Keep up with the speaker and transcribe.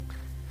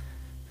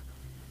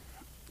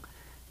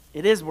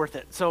It is worth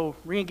it. So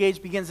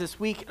Reengage begins this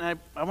week, and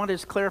I want to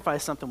just clarify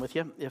something with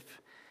you, if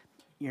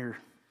you're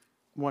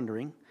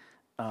wondering,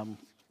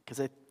 because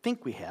I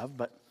think we have,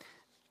 but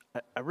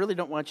I really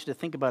don't want you to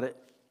think about it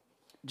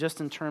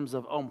just in terms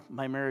of, oh,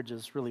 my marriage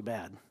is really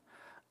bad.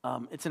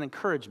 It's an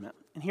encouragement,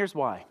 and here's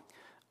why.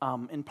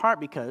 In part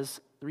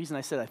because, the reason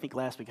I said, I think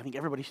last week, I think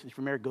everybody should, if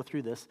you're married, go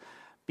through this,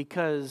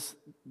 because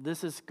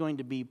this is going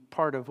to be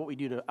part of what we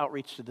do to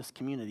outreach to this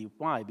community.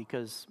 Why?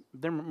 Because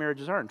their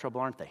marriages are in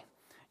trouble, aren't they?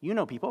 You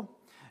know people,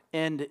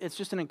 and it's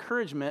just an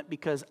encouragement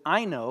because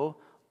I know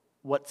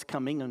what's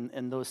coming,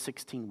 and those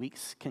 16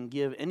 weeks can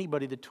give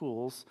anybody the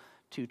tools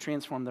to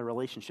transform their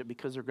relationship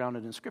because they're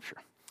grounded in Scripture.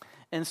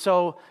 And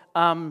so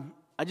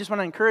I just want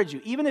to encourage you,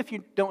 even if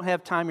you don't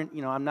have time,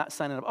 I'm not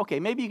signing up. Okay,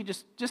 maybe you could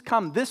just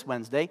come this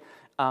Wednesday,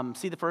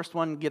 see the first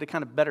one, get a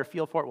kind of better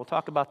feel for it. We'll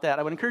talk about that.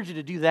 I would encourage you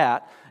to do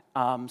that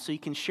so you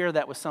can share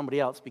that with somebody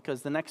else,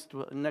 because the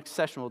next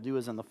session we'll do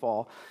is in the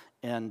fall.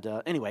 And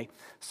anyway,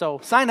 so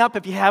sign up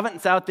if you haven't.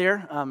 It's out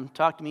there.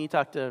 Talk to me,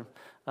 talk to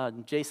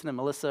Jason and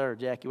Melissa or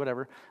Jackie,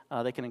 whatever.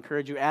 They can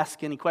encourage you.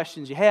 Ask any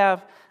questions you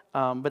have.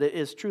 But it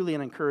is truly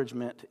an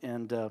encouragement.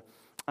 And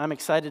I'm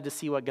excited to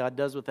see what God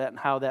does with that and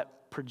how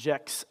that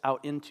projects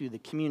out into the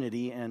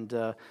community and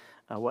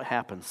what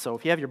happens. So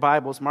if you have your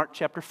Bibles, Mark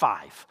chapter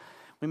 5.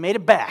 We made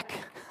it back.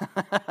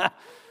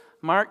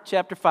 Mark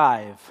chapter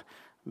 5.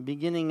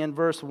 Beginning in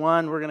verse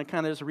 1, we're going to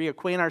kind of just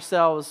reacquaint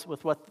ourselves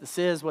with what this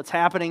is, what's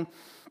happening,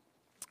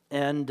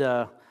 and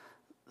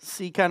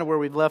see kind of where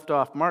we've left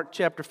off. Mark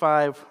chapter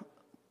 5,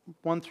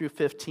 1 through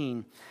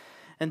 15.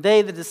 And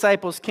they, the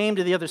disciples, came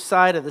to the other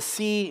side of the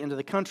sea, into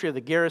the country of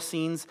the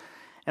Gerasenes.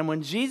 And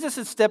when Jesus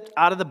had stepped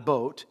out of the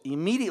boat,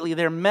 immediately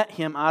there met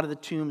him out of the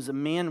tombs a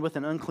man with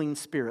an unclean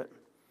spirit.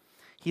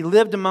 He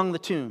lived among the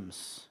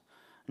tombs.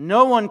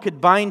 No one could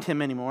bind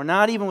him anymore,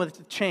 not even with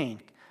a chain.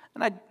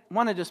 And I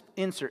want to just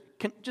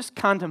just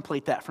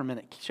contemplate that for a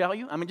minute, shall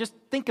you? I mean, just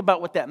think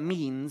about what that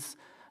means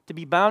to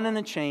be bound in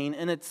a chain,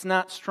 and it's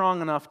not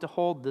strong enough to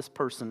hold this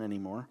person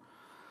anymore.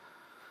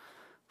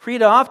 For he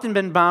had often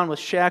been bound with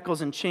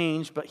shackles and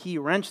chains, but he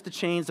wrenched the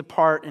chains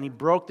apart and he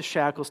broke the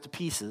shackles to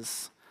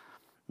pieces.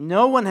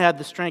 No one had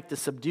the strength to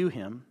subdue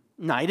him.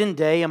 Night and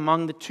day,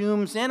 among the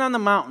tombs and on the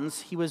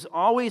mountains, he was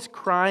always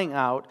crying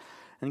out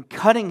and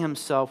cutting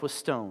himself with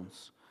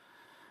stones.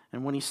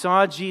 And when he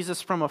saw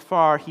Jesus from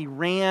afar, he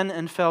ran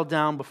and fell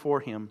down before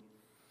him.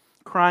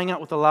 Crying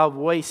out with a loud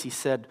voice, he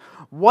said,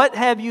 "What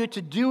have you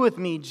to do with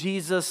me,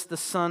 Jesus, the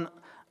Son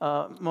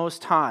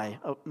Most High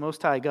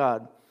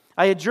God?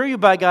 I adjure you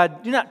by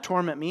God, do not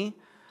torment me."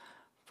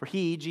 For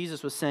he,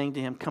 Jesus, was saying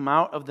to him, "Come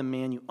out of the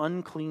man, you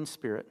unclean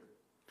spirit."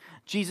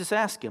 Jesus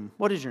asked him,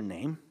 "What is your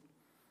name?"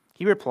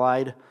 He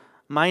replied,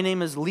 "My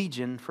name is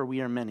Legion, for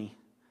we are many."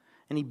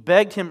 And he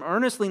begged him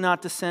earnestly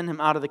not to send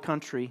him out of the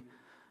country.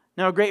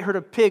 Now a great herd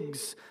of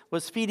pigs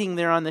was feeding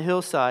there on the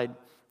hillside,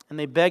 and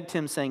they begged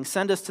him, saying,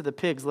 "Send us to the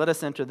pigs, let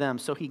us enter them."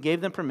 So he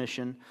gave them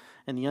permission,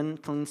 and the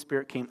unclean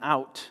spirit came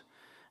out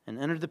and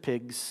entered the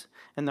pigs.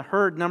 And the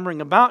herd, numbering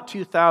about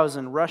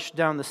 2,000, rushed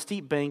down the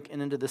steep bank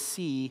and into the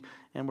sea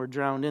and were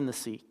drowned in the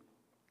sea.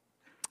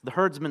 The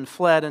herdsmen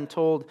fled and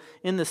told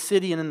in the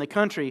city and in the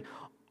country,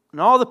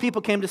 and all the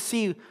people came to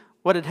see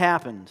what had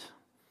happened.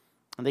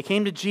 And they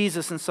came to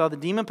Jesus and saw the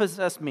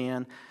demon-possessed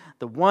man,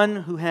 the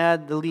one who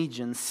had the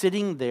legion,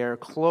 sitting there,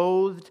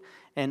 clothed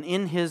and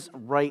in his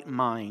right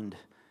mind.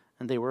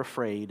 And they were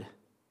afraid.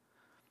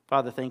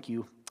 Father, thank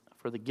you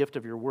for the gift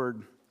of your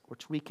word,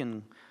 which we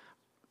can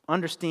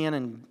understand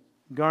and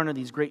garner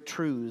these great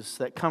truths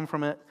that come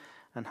from it,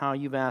 and how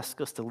you've asked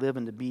us to live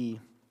and to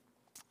be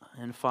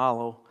and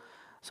follow.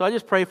 So I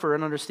just pray for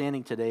an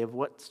understanding today of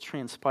what's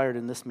transpired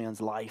in this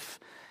man's life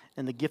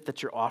and the gift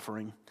that you're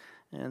offering.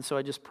 And so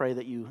I just pray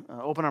that you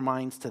open our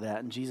minds to that.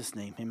 In Jesus'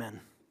 name,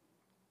 amen.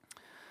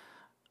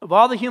 Of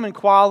all the human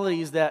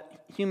qualities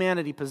that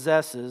humanity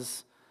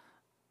possesses,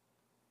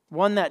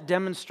 one that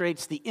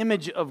demonstrates the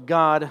image of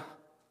God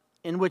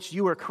in which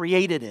you were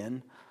created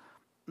in,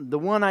 the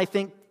one I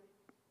think,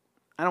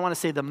 I don't want to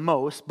say the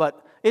most,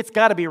 but it's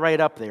got to be right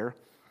up there,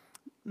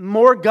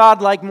 more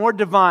godlike, more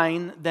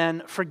divine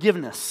than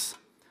forgiveness.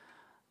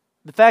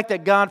 The fact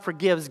that God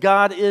forgives,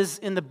 God is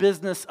in the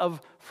business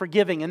of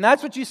forgiving. And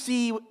that's what you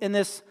see in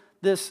this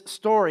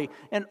story.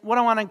 And what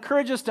I want to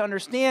encourage us to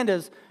understand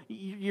is,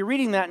 you're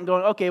reading that and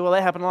going, okay, well,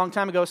 that happened a long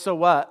time ago, so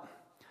what?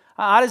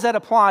 How does that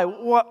apply?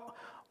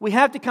 We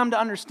have to come to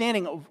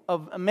understanding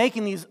of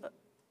making these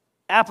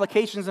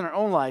applications in our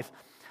own life.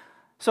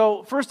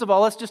 So, first of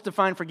all, let's just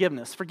define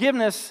forgiveness.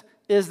 Forgiveness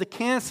is the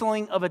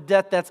canceling of a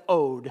debt that's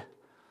owed.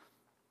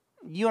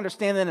 You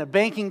understand that in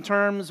banking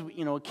terms,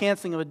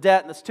 canceling of a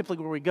debt, that's typically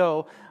where we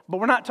go. But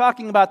we're not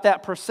talking about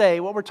that per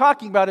se. What we're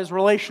talking about is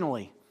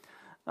relationally.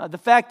 The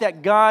fact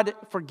that God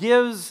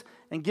forgives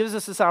and gives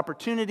us this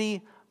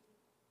opportunity,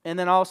 and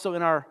then also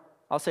in our,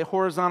 I'll say,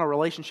 horizontal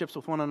relationships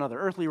with one another,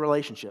 earthly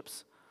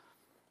relationships.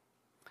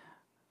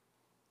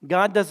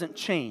 God doesn't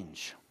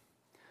change.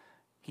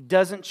 He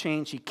doesn't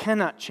change. He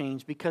cannot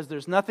change because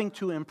there's nothing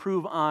to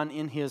improve on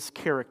in His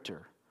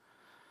character.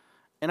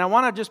 And I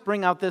want to just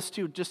bring out this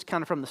too, just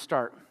kind of from the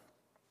start.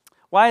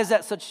 Why is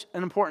that such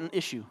an important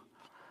issue?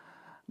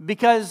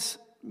 Because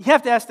you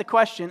have to ask the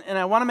question, and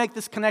I want to make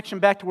this connection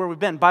back to where we've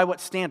been. By what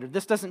standard?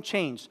 This doesn't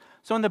change.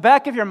 So in the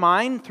back of your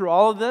mind, through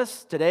all of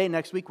this, today,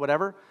 next week,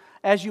 whatever,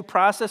 as you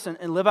process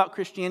and live out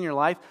Christianity in your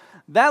life,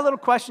 that little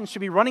question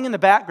should be running in the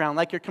background,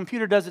 like your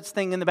computer does its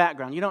thing in the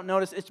background. You don't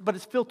notice it, but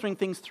it's filtering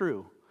things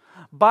through.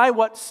 By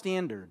what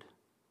standard?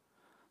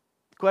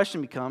 The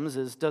question becomes,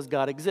 does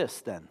God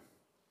exist then?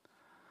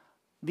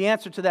 The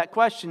answer to that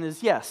question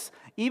is yes.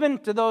 Even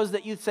to those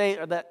that you say,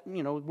 or that,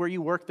 where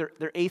you work,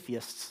 they're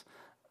atheists.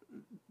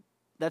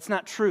 That's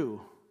not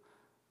true.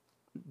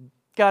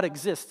 God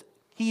exists.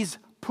 He's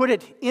put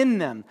it in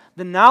them.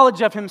 The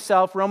knowledge of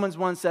himself, Romans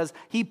 1 says,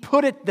 he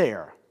put it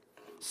there.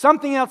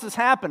 Something else is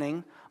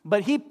happening,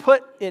 but he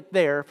put it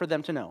there for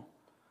them to know.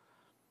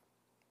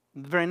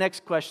 The very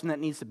next question that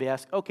needs to be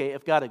asked, okay,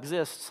 if God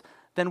exists,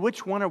 then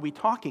which one are we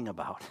talking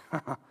about?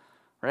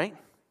 Right?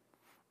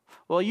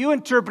 Well, you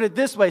interpret it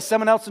this way,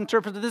 someone else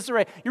interprets it this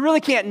way. You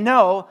really can't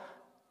know.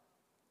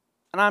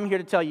 And I'm here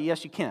to tell you,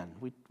 yes, you can.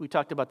 We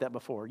talked about that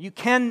before. You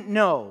can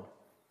know.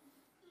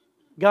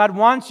 God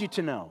wants you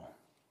to know.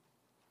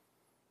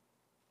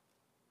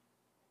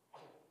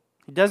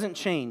 He doesn't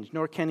change,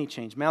 nor can he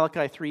change.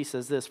 Malachi 3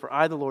 says this, "For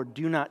I, the Lord,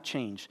 do not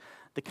change."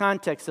 The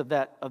context of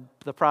that, of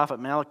the prophet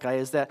Malachi,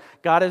 is that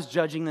God is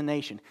judging the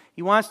nation.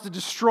 He wants to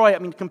destroy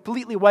it,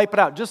 completely wipe it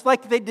out, just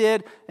like they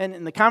did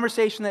in the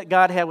conversation that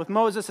God had with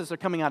Moses as they're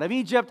coming out of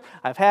Egypt.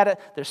 I've had it.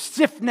 They're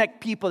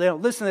stiff-necked people. They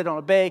don't listen. They don't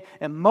obey.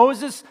 And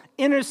Moses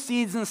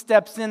intercedes and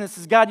steps in and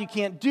says, God, you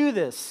can't do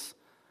this.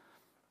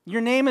 Your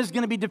name is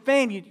going to be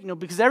defamed,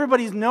 because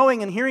everybody's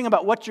knowing and hearing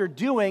about what you're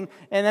doing,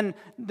 and then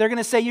they're going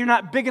to say you're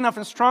not big enough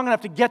and strong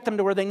enough to get them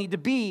to where they need to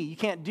be. You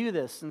can't do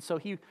this. And so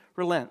he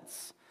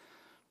relents.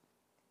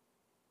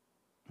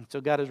 And so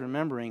God is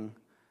remembering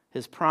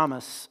his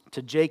promise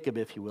to Jacob,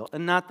 if you will.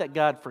 And not that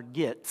God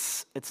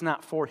forgets. It's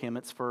not for him.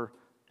 It's for,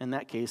 in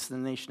that case, the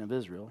nation of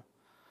Israel.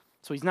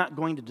 So he's not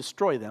going to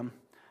destroy them.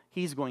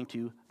 He's going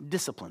to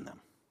discipline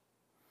them.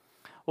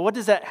 Well, what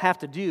does that have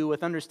to do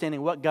with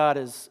understanding what God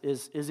is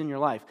in your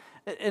life?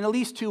 In at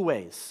least two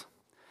ways.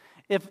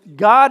 If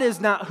God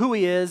is not who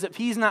he is, if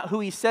he's not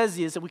who he says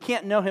he is, if we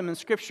can't know him in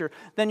Scripture,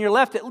 then you're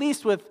left at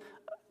least with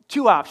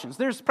two options.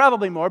 There's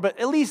probably more, but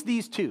at least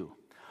these two.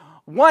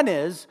 One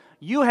is,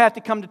 you have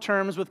to come to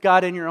terms with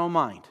God in your own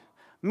mind,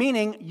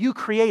 meaning you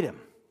create him.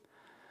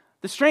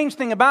 The strange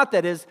thing about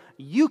that is,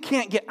 you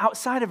can't get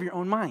outside of your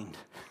own mind.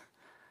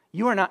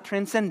 You are not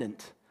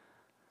transcendent.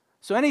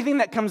 So anything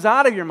that comes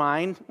out of your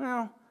mind,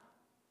 well,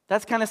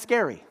 that's kind of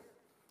scary.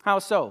 How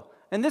so?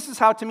 And this is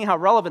to me, how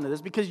relevant it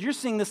is, because you're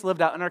seeing this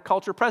lived out in our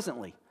culture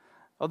presently.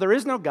 Oh, there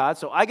is no God,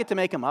 so I get to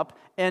make him up,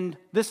 and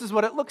this is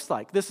what it looks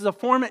like. This is a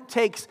form it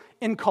takes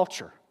in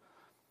culture.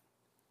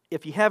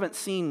 If you haven't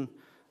seen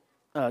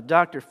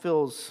Dr.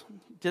 Phil's,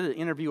 did an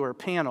interview or a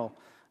panel,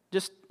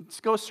 just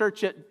go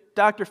search it,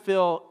 Dr.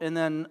 Phil, and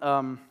then,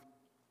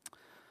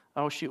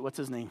 what's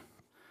his name?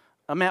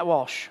 Matt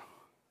Walsh.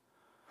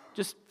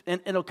 And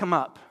it'll come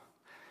up.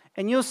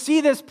 And you'll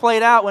see this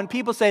played out when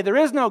people say there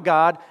is no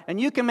God,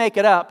 and you can make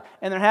it up,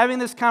 and they're having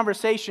this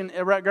conversation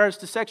in regards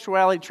to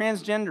sexuality,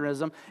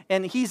 transgenderism,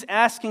 and he's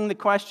asking the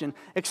question,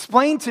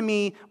 explain to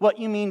me what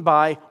you mean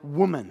by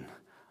woman.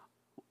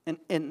 And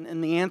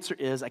the answer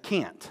is, I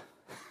can't.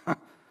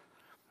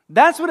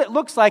 That's what it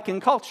looks like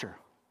in culture.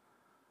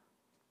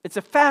 It's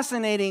a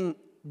fascinating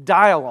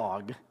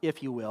dialogue,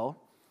 if you will.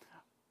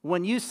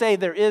 When you say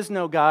there is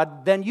no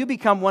God, then you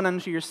become one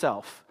unto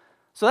yourself.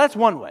 So that's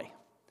one way.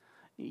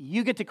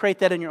 You get to create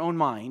that in your own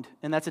mind,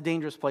 and that's a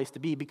dangerous place to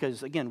be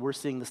because, again, we're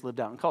seeing this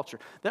lived out in culture.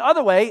 The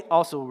other way,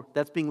 also,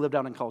 that's being lived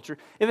out in culture,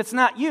 if it's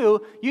not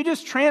you, you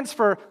just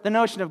transfer the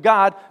notion of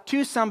God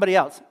to somebody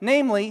else,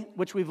 namely,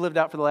 which we've lived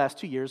out for the last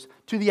 2 years,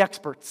 to the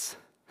experts,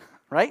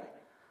 right?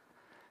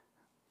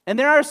 And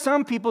there are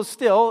some people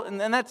still, and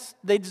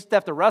they just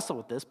have to wrestle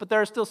with this, but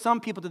there are still some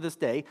people to this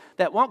day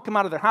that won't come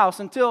out of their house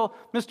until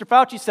Mr.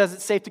 Fauci says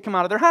it's safe to come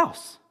out of their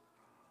house.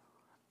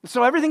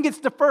 So everything gets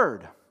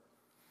deferred.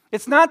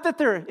 It's not that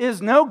there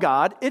is no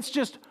God, it's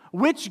just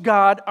which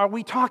God are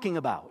we talking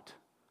about?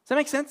 Does that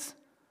make sense?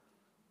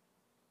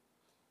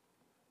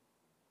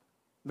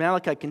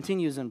 Malachi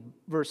continues in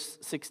verse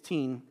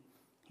 16.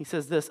 He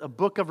says this, a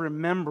book of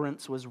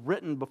remembrance was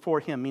written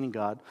before him, meaning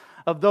God,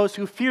 of those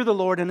who fear the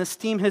Lord and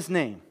esteem his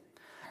name.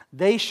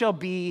 They shall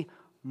be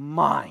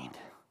mine.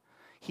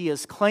 He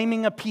is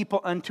claiming a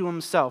people unto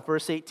himself.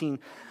 Verse 18,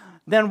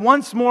 then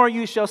once more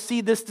you shall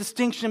see this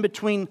distinction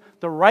between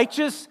the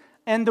righteous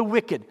and the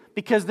wicked,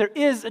 because there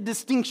is a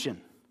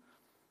distinction.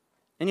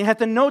 And you have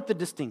to note the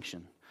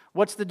distinction.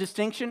 What's the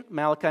distinction?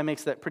 Malachi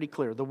makes that pretty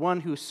clear. The one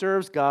who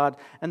serves God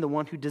and the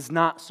one who does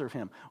not serve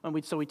him.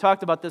 So we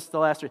talked about this the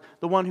last week.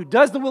 The one who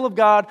does the will of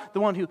God, the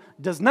one who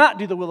does not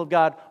do the will of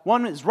God.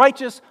 One is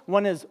righteous,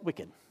 one is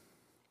wicked.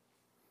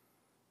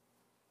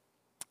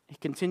 He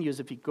continues,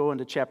 if you go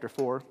into chapter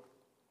 4.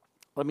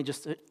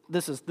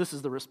 This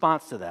is the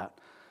response to that.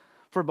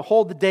 For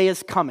behold, the day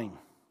is coming.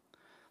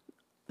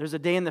 There's a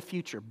day in the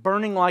future,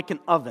 burning like an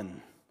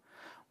oven.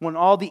 when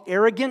all the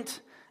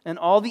arrogant and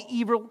all the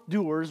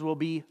evildoers will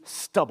be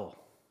stubble.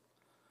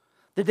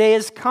 The day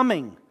is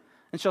coming,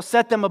 and shall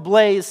set them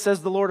ablaze,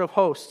 says the Lord of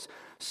hosts,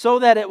 so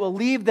that it will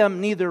leave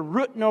them neither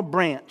root nor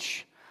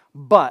branch.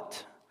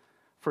 But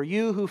for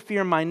you who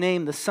fear my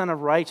name, the Son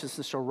of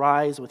Righteousness shall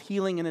rise with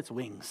healing in its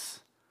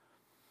wings.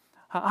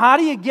 How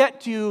do you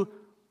get to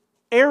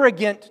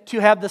arrogant to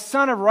have the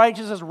Son of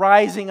Righteousness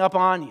rising up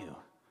on you?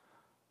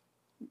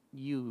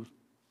 You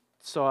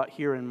saw it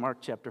here in Mark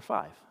chapter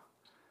 5.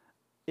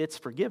 It's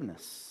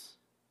forgiveness.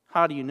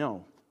 How do you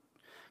know?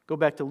 Go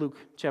back to Luke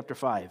chapter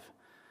 5,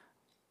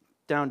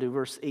 down to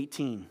verse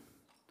 18.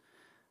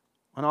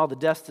 When all the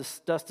dust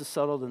is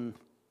settled and,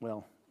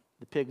 well,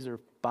 the pigs are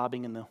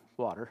bobbing in the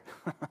water.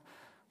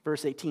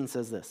 Verse 18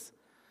 says this.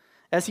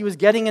 As he was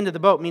getting into the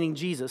boat, meaning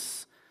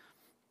Jesus,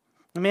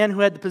 the man who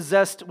had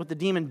possessed with the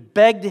demon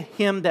begged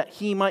him that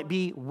he might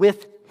be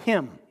with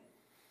him.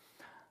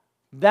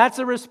 That's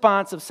a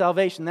response of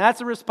salvation.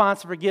 That's a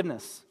response of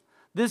forgiveness.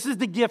 This is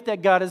the gift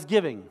that God is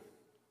giving.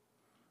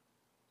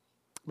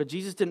 But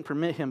Jesus didn't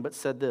permit him, but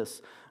said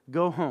this,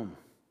 go home,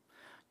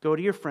 go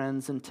to your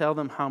friends and tell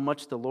them how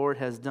much the Lord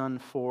has done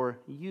for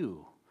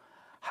you,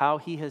 how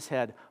he has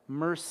had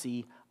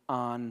mercy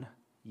on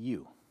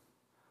you.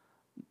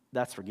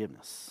 That's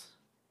forgiveness.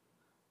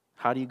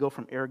 How do you go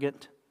from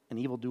arrogant and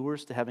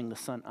evildoers to having the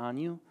Son on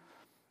you?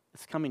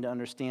 It's coming to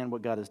understand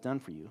what God has done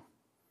for you.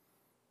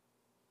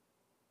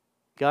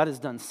 God has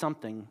done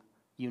something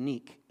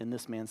unique in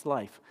this man's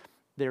life.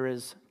 There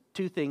is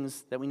two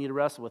things that we need to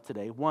wrestle with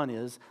today. One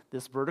is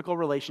this vertical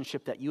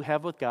relationship that you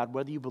have with God,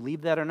 whether you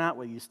believe that or not,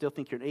 whether you still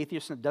think you're an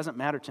atheist, it doesn't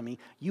matter to me.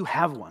 You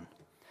have one.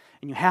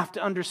 And you have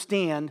to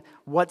understand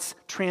what's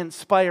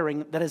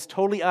transpiring that is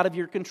totally out of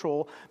your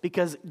control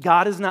because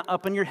God is not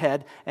up in your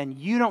head and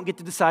you don't get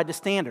to decide the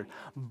standard.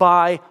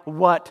 By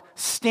what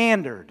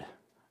standard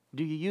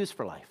do you use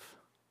for life?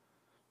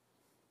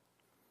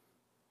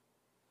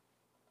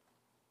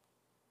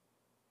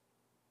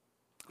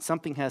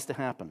 Something has to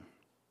happen.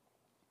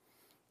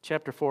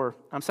 Chapter 4,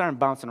 I'm sorry I'm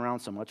bouncing around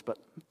so much, but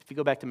if you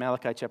go back to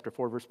Malachi chapter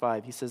 4, verse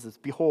 5, he says this,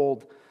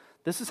 behold,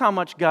 this is how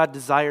much God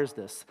desires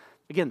this.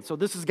 Again, so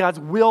this is God's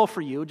will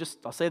for you,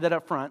 I'll say that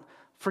up front,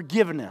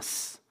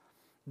 forgiveness.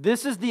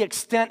 This is the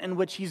extent in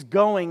which he's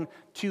going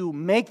to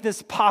make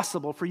this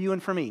possible for you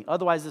and for me.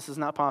 Otherwise, this is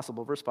not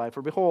possible. Verse 5,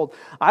 for behold,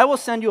 I will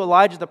send you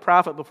Elijah the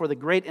prophet before the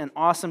great and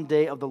awesome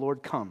day of the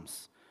Lord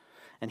comes.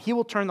 And he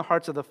will turn the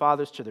hearts of the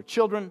fathers to their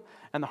children,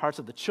 and the hearts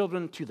of the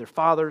children to their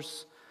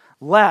fathers,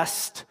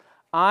 lest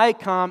I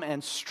come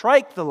and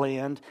strike the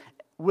land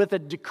with a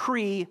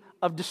decree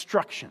of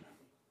destruction.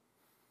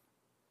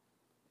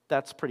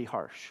 That's pretty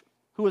harsh.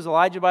 Who was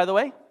Elijah, by the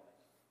way?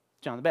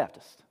 John the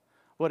Baptist.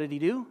 What did he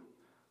do?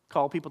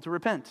 Call people to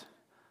repent.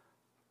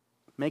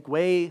 Make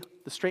way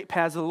the straight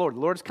paths of the Lord. The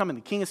Lord is coming.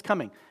 The King is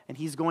coming. And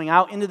he's going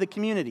out into the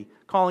community,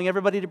 calling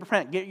everybody to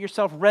repent. Get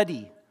yourself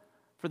ready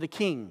for the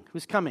King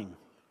who's coming.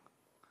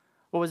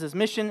 What was his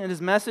mission and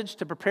his message?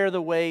 To prepare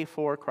the way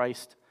for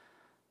Christ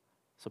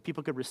so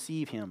people could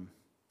receive him.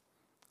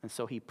 And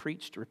so he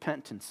preached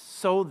repentance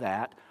so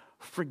that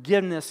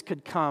forgiveness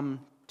could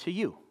come to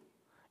you.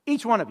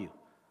 Each one of you.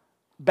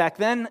 Back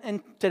then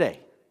and today.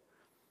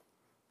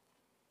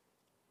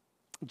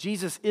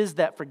 Jesus is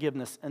that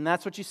forgiveness. And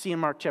that's what you see in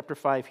Mark chapter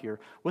 5 here.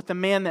 With the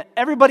man that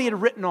everybody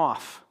had written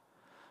off.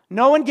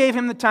 No one gave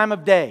him the time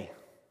of day.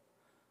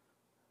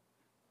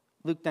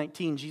 Luke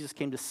 19, Jesus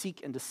came to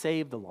seek and to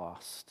save the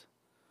lost.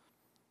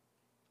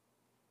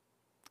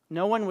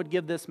 No one would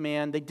give this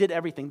man, they did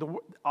everything.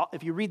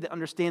 If you read the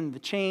understanding, the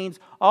chains,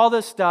 all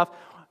this stuff,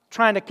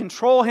 trying to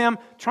control him,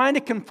 trying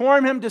to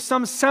conform him to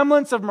some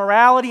semblance of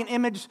morality and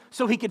image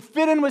so he could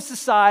fit in with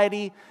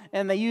society.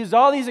 And they used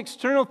all these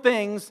external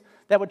things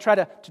that would try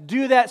to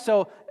do that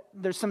so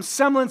there's some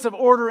semblance of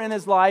order in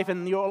his life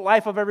and the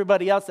life of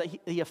everybody else that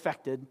he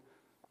affected.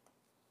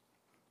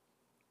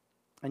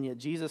 And yet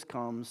Jesus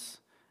comes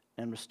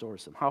and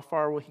restores him. How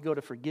far will he go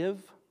to forgive?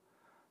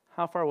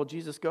 How far will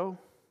Jesus go?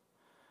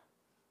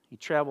 He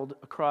traveled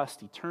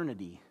across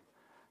eternity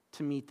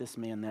to meet this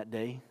man that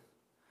day,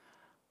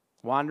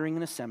 wandering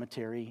in a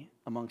cemetery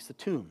amongst the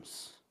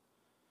tombs.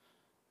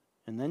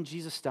 And then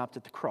Jesus stopped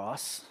at the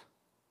cross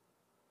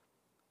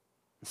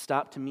and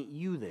stopped to meet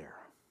you there,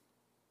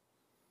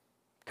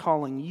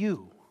 calling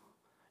you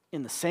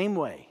in the same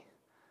way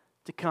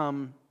to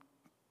come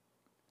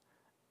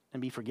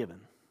and be forgiven.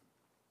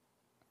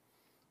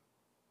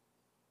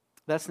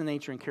 That's the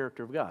nature and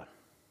character of God.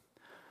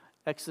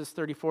 Exodus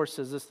 34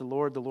 says this, the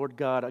Lord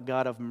God, a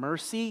God of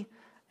mercy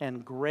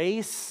and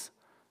grace,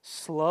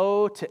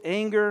 slow to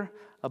anger,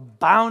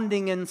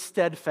 abounding in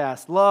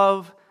steadfast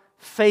love,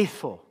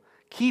 faithful,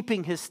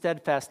 keeping his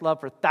steadfast love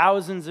for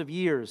thousands of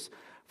years,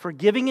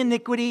 forgiving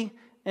iniquity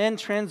and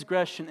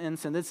transgression and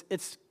sin.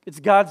 It's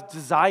God's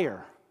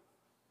desire.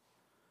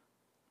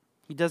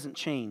 He doesn't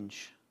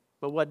change,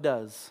 but what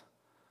does?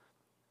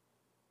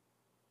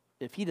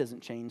 If he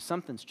doesn't change,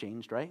 something's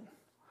changed, right?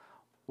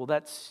 Well,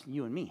 that's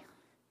you and me.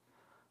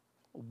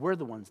 We're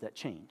the ones that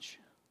change.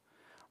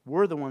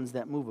 We're the ones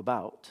that move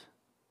about,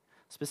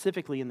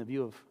 specifically in the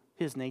view of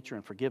his nature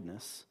and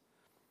forgiveness.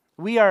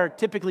 We are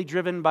typically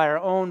driven by our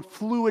own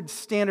fluid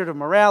standard of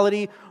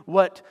morality,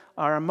 what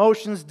our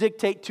emotions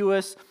dictate to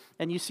us,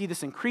 and you see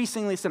this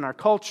increasingly in our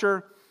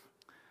culture.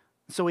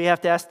 So we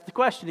have to ask the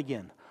question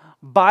again,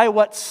 by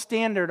what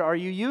standard are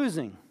you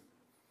using?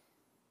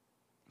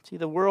 See,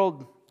 the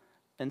world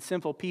and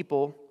sinful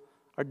people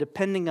are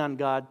depending on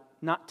God,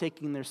 not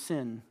taking their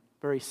sin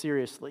very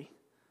seriously.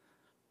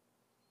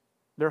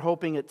 They're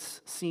hoping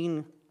it's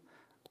seen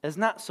as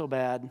not so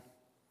bad,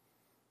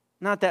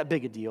 not that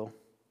big a deal,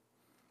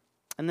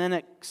 and then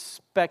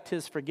expect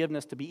his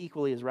forgiveness to be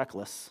equally as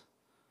reckless.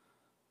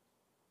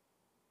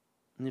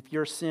 And if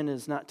your sin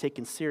is not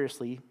taken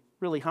seriously,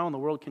 really, how in the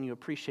world can you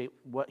appreciate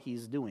what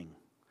he's doing,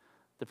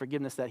 the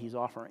forgiveness that he's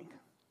offering?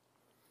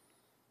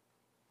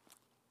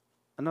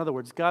 In other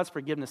words, God's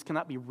forgiveness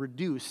cannot be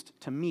reduced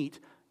to meet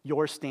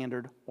your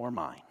standard or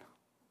mine.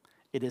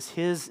 It is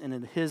his and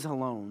it is his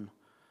alone.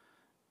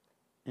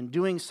 In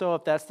doing so,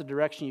 if that's the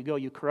direction you go,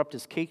 you corrupt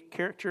his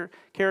character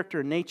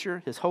and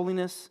nature, his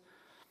holiness.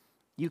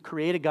 You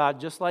create a God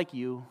just like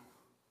you.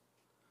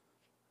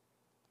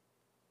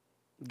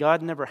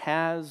 God never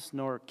has,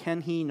 nor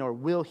can he, nor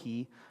will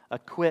he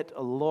acquit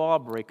a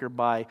lawbreaker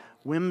by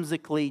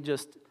whimsically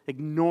just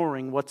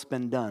ignoring what's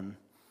been done.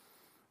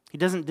 He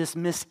doesn't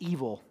dismiss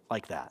evil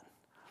like that,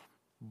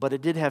 but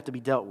it did have to be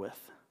dealt with.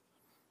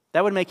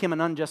 That would make him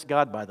an unjust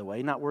God, by the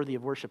way, not worthy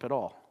of worship at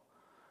all,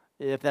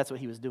 if that's what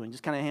he was doing.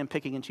 Just kind of him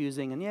picking and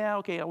choosing, and yeah,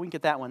 okay, I'll wink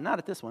at that one, not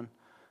at this one.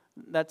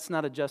 That's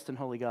not a just and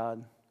holy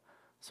God.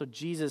 So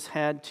Jesus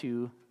had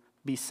to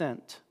be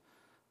sent.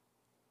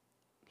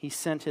 He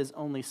sent his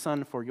only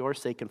Son for your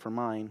sake and for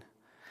mine.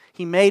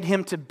 He made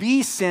him to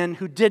be sin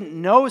who didn't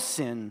know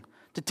sin,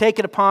 to take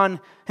it upon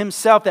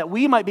himself that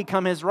we might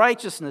become his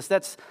righteousness.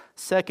 That's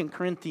 2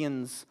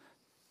 Corinthians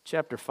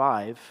chapter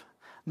 5.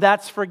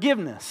 That's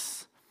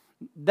forgiveness.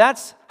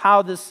 That's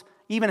how this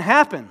even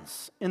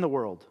happens in the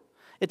world.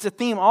 It's a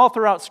theme all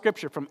throughout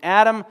Scripture, from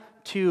Adam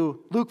to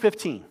Luke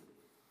 15.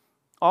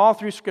 All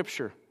through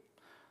Scripture.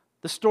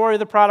 The story of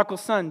the prodigal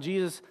son,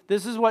 Jesus,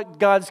 this is what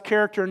God's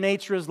character and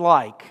nature is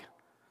like.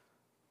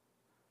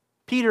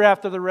 Peter,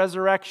 after the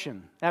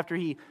resurrection, after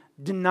he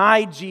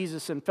denied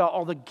Jesus and felt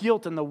all the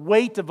guilt and the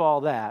weight of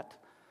all that,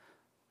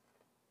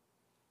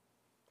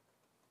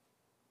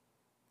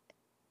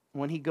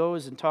 when he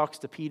goes and talks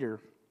to Peter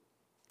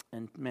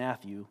and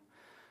Matthew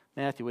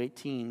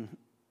 18,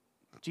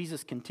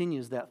 Jesus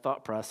continues that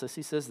thought process.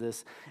 He says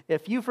this,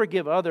 if you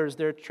forgive others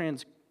their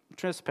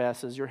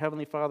trespasses, your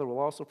heavenly Father will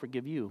also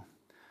forgive you.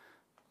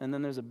 And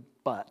then there's a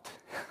but,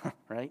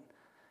 right?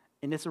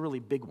 And it's a really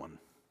big one,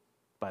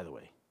 by the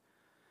way.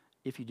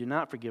 If you do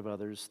not forgive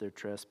others their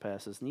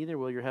trespasses, neither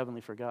will your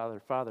heavenly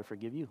Father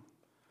forgive you.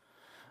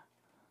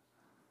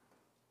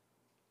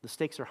 The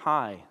stakes are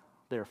high,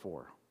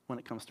 therefore, when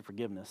it comes to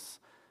forgiveness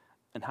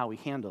and how we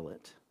handle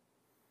it.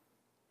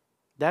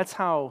 That's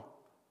how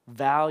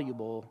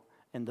valuable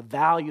and the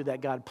value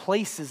that God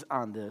places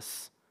on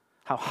this,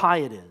 how high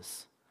it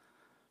is.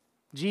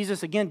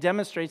 Jesus again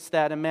demonstrates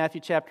that in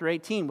Matthew chapter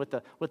 18 with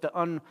the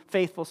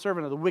unfaithful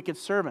servant or the wicked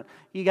servant.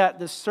 You got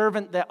this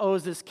servant that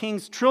owes his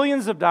kings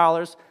trillions of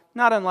dollars,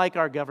 not unlike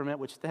our government,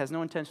 which has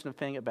no intention of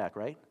paying it back,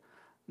 right?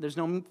 There's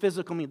no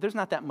physical means. There's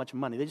not that much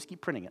money. They just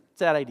keep printing it. It's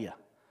that idea.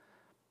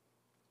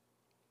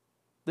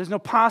 There's no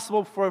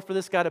possible for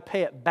this guy to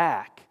pay it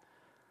back.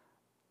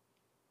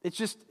 It's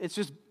just,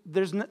 so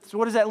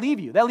what does that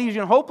leave you? That leaves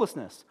you in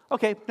hopelessness.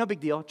 Okay, no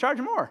big deal. Charge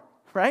him more,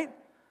 right?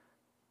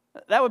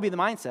 That would be the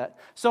mindset.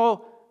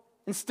 So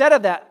instead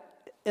of that,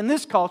 in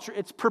this culture,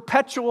 it's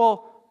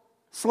perpetual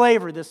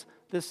slavery,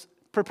 this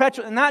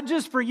perpetual, and not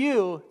just for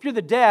you. If you're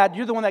the dad,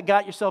 you're the one that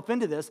got yourself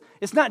into this.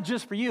 It's not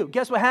just for you.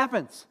 Guess what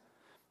happens?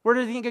 Where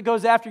do you think it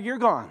goes after you're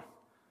gone?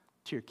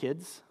 To your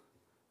kids,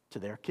 to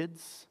their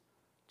kids,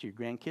 to your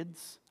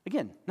grandkids.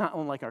 Again, not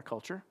unlike our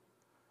culture.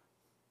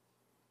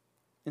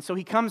 And so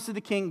he comes to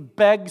the king,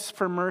 begs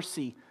for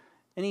mercy,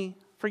 and he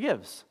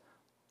forgives.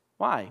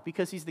 Why?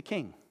 Because he's the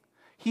king.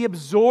 He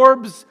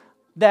absorbs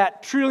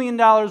that $1 trillion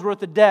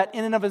worth of debt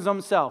in and of his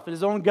own self, in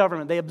his own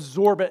government. They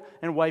absorb it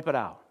and wipe it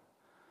out.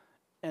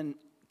 And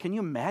can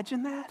you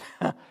imagine that?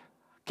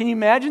 Can you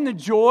imagine the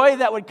joy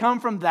that would come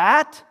from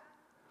that?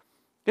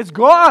 It's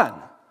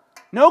gone.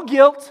 No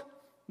guilt,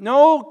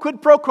 no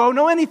quid pro quo,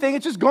 no anything.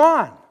 It's just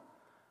gone.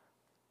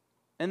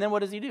 And then what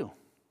does he do?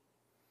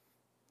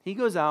 He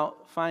goes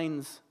out,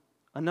 finds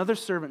another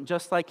servant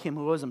just like him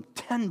who owes him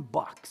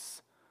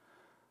 $10.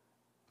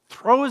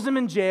 Throws him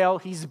in jail,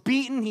 he's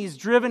beaten, he's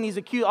driven, he's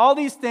accused, all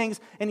these things,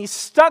 and he's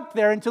stuck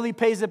there until he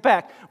pays it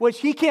back, which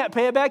he can't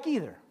pay it back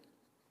either,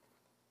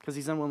 because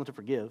he's unwilling to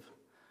forgive.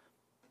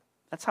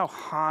 That's how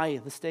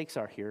high the stakes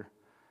are here.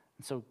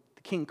 And so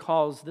the king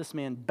calls this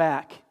man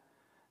back,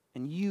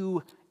 and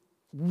you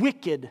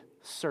wicked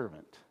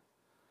servant.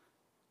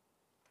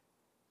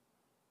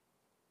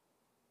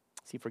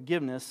 See,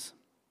 forgiveness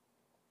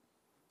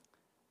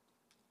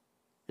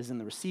is in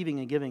the receiving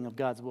and giving of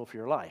God's will for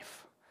your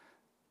life.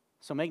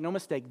 So make no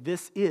mistake,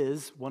 this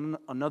is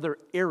another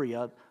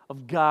area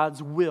of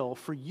God's will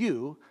for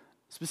you,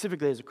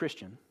 specifically as a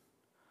Christian.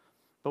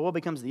 But what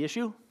becomes the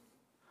issue?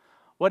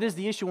 What is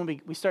the issue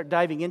when we start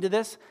diving into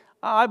this?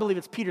 I believe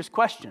it's Peter's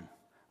question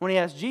when he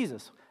asked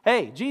Jesus,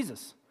 hey,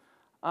 Jesus,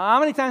 how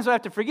many times do I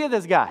have to forgive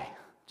this guy?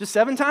 Just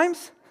 7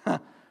 times?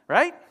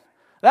 Right?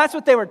 That's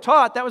what they were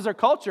taught. That was their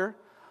culture.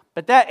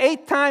 But that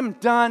 8th time,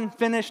 done,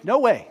 finished, no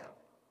way.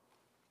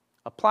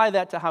 Apply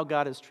that to how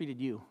God has treated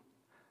you.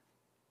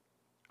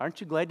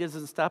 Aren't you glad he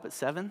doesn't stop at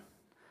 7?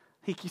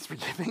 He keeps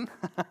forgiving.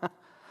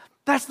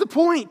 That's the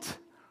point.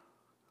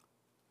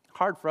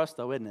 Hard for us,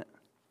 though, isn't it?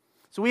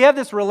 So we have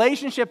this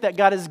relationship that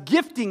God is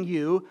gifting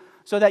you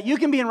so that you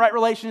can be in right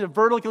relationship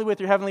vertically with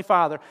your Heavenly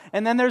Father.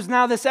 And then there's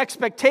now this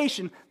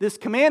expectation, this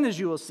command, as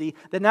you will see,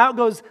 that now it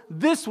goes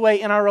this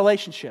way in our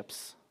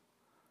relationships.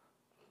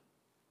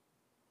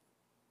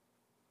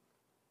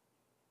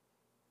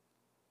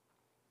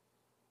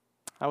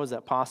 How is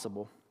that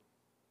possible?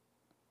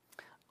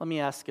 Let me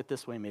ask it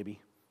this way, maybe.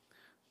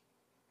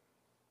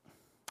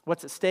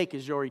 What's at stake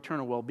is your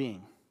eternal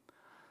well-being.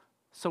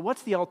 So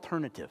what's the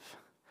alternative?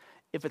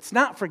 If it's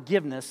not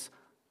forgiveness,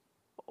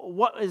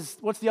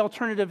 what's the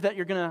alternative that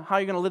how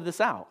you're gonna live this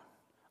out?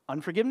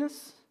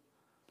 Unforgiveness?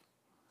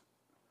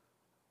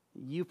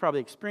 You've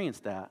probably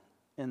experienced that,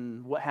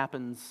 and what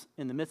happens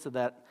in the midst of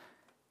that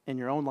in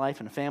your own life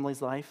and a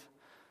family's life.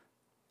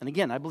 And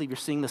again, I believe you're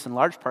seeing this in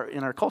large part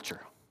in our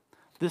culture.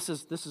 This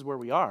is where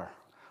we are.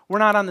 We're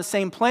not on the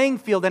same playing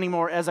field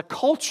anymore as a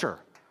culture.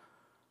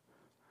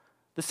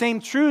 The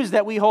same truths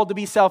that we hold to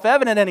be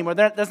self-evident anymore.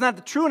 That's not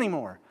the true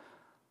anymore.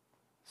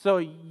 So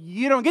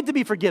you don't get to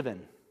be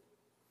forgiven.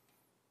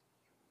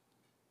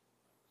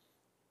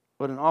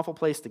 What an awful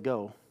place to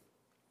go.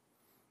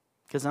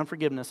 Because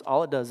unforgiveness,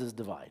 all it does is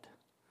divide.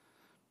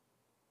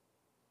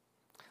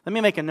 Let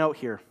me make a note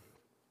here.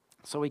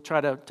 So we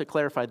try to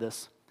clarify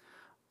this.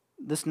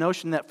 This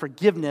notion that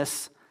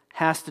forgiveness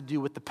has to do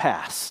with the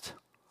past.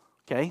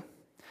 Okay?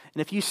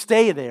 And if you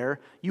stay there,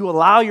 you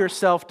allow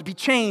yourself to be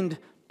chained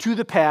to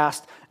the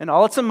past and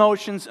all its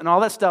emotions and all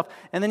that stuff.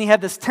 And then you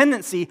have this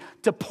tendency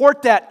to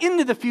port that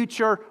into the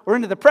future, or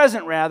into the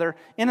present rather,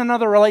 in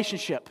another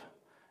relationship.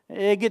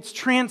 It gets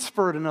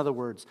transferred, in other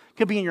words. It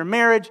could be in your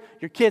marriage,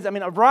 your kids, a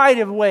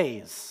variety of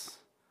ways.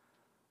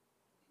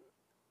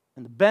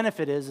 And the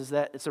benefit is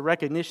that it's a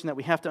recognition that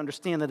we have to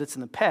understand that it's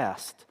in the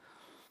past.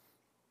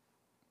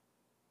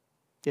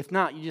 If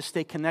not, you just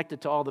stay connected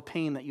to all the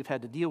pain that you've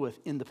had to deal with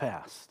in the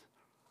past.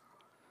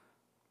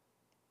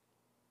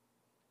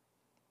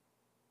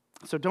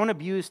 So don't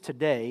abuse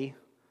today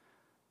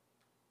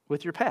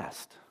with your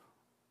past.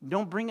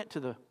 Don't bring it to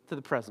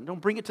the present.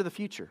 Don't bring it to the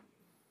future.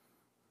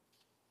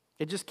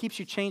 It just keeps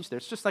you chained there.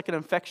 It's just like an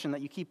infection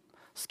that you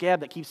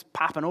scab that keeps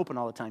popping open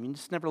all the time. You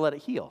just never let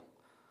it heal.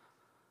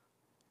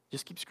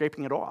 Just keep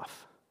scraping it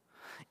off.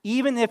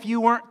 Even if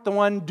you weren't the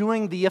one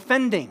doing the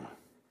offending.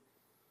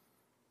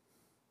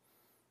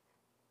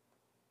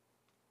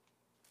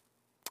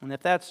 And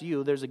if that's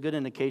you, there's a good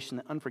indication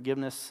that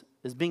unforgiveness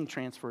is being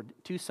transferred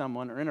to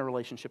someone or in a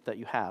relationship that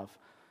you have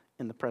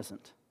in the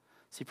present.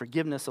 See,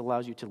 forgiveness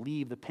allows you to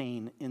leave the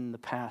pain in the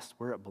past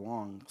where it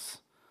belongs.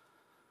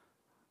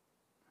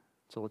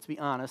 So let's be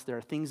honest, there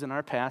are things in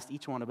our past,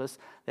 each one of us,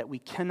 that we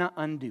cannot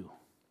undo,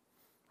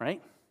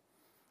 right?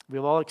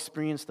 We've all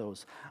experienced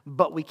those.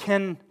 But we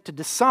can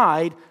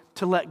decide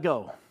to let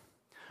go.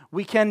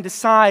 We can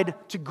decide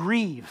to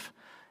grieve.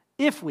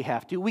 If we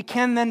have to, we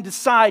can then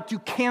decide to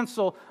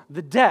cancel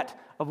the debt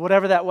of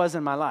whatever that was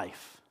in my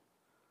life.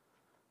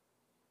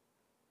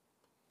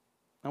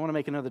 I want to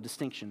make another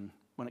distinction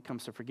when it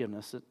comes to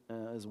forgiveness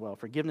as well.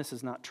 Forgiveness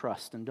is not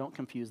trust, and don't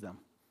confuse them.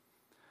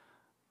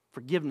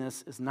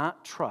 Forgiveness is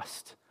not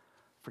trust.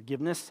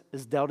 Forgiveness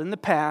is dealt in the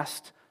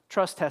past.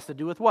 Trust has to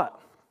do with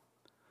what?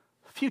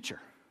 Future.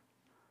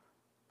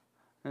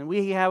 And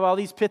we have all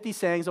these pithy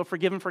sayings, oh,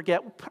 forgive and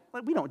forget.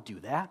 We don't do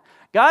that.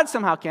 God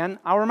somehow can.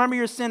 I'll remember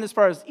your sin as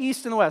far as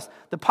east and west.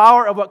 The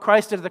power of what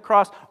Christ did at the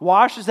cross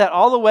washes that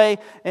all away,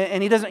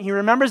 and he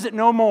remembers it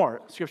no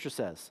more, Scripture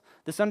says.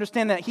 This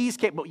understand that he's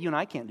capable. You and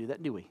I can't do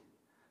that, do we?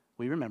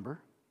 We remember.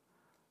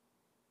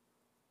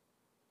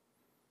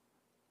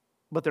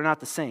 But they're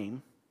not the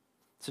same,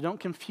 so don't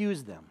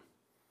confuse them.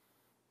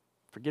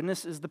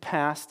 Forgiveness is the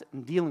past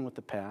and dealing with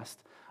the past.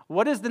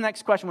 What is the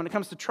next question when it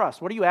comes to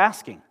trust? What are you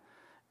asking?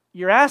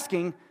 You're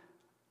asking,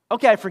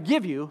 okay, I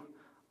forgive you,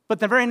 but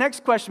the very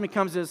next question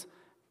becomes is,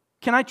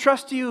 can I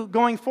trust you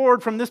going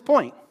forward from this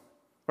point,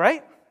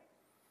 right?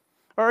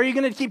 Or are you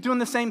going to keep doing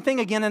the same thing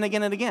again and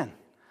again and again?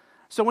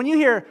 So when you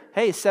hear,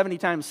 hey, 70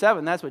 times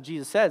 7, that's what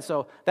Jesus said,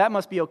 so that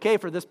must be okay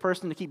for this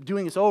person to keep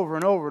doing this over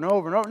and over and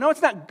over and over. No,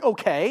 it's not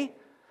okay.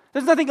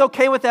 There's nothing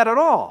okay with that at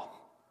all.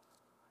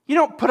 You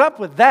don't put up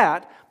with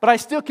that, but I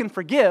still can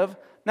forgive.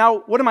 Now,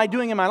 what am I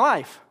doing in my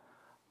life?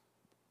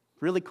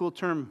 Really cool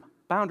term,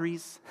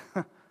 boundaries,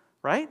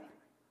 right?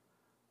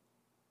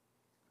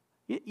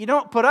 You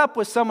don't put up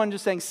with someone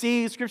just saying,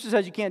 see, Scripture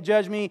says you can't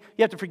judge me,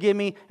 you have to forgive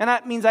me, and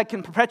that means I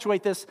can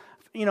perpetuate this,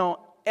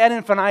 ad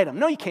infinitum.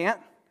 No, you can't.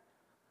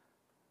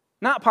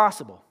 Not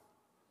possible.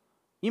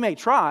 You may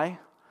try,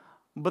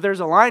 but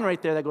there's a line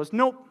right there that goes,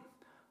 nope,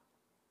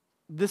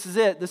 this is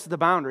it, this is the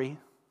boundary.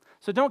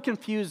 So don't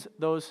confuse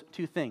those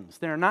two things.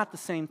 They are not the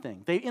same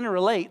thing. They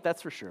interrelate,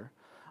 that's for sure,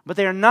 but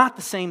they are not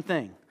the same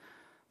thing.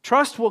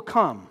 Trust will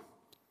come.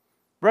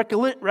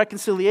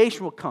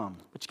 Reconciliation will come,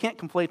 but you can't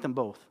conflate them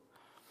both.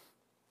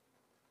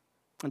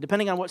 And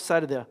depending on what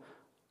side of the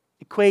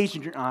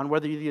equation you're on,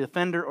 whether you're the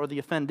offender or the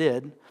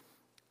offended,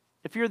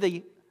 if you're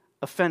the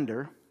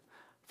offender,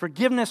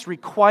 forgiveness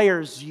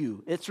requires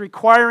you. It's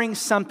requiring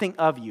something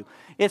of you.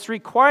 It's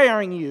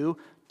requiring you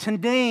to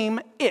name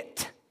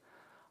it,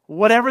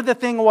 whatever the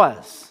thing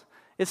was.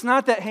 It's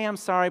not that, hey, I'm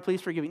sorry,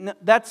 please forgive me. No,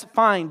 that's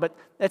fine, but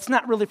that's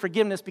not really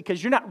forgiveness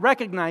because you're not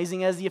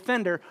recognizing as the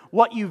offender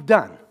what you've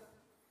done.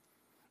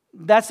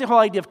 That's the whole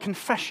idea of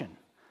confession.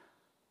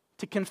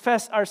 To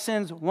confess our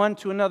sins one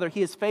to another.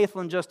 He is faithful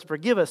and just to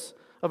forgive us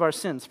of our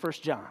sins, 1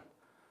 John.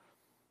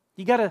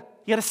 You gotta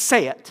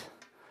say it.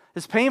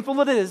 As painful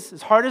as it is,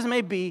 as hard as it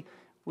may be,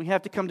 we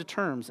have to come to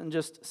terms and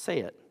just say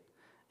it.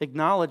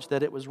 Acknowledge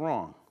that it was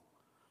wrong.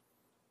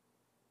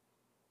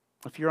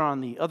 If you're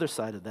on the other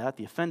side of that,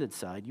 the offended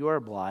side, you are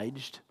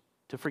obliged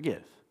to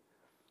forgive.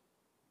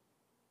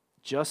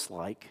 Just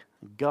like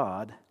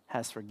God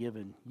has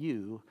forgiven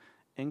you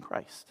in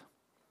Christ.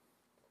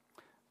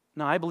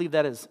 Now, I believe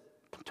that is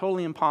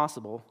totally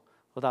impossible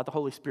without the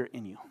Holy Spirit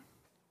in you.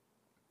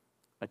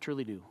 I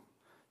truly do.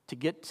 To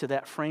get to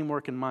that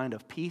framework in mind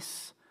of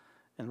peace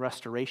and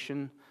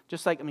restoration.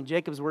 Just like,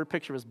 Jacob's word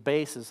picture of his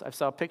base is, I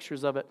saw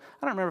pictures of it.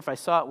 I don't remember if I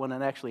saw it when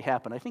it actually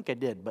happened. I think I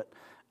did, but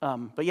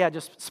yeah,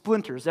 just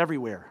splinters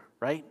everywhere,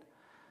 right?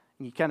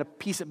 And you kind of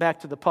piece it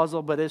back to the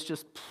puzzle, but it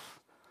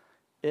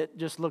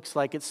just looks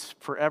like it's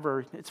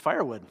forever. It's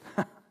firewood,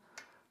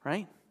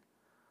 right?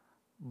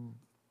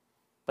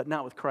 But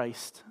not with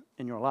Christ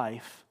in your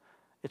life.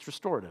 It's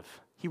restorative.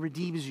 He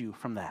redeems you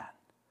from that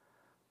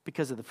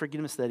because of the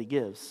forgiveness that he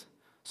gives.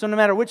 So no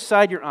matter which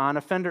side you're on,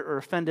 offender or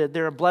offended,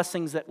 there are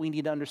blessings that we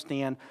need to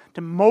understand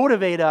to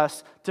motivate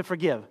us to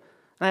forgive. And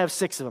I have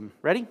 6 of them.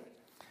 Ready?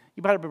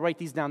 You better write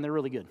these down. They're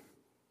really good.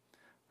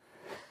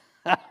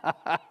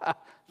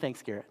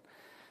 Thanks, Garrett.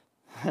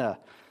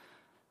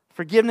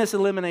 Forgiveness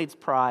eliminates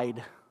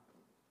pride.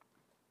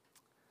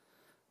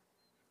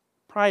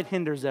 Pride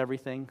hinders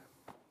everything.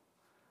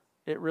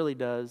 It really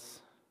does.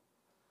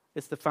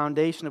 It's the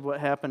foundation of what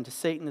happened to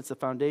Satan. It's the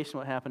foundation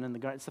of what happened in the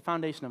garden. It's the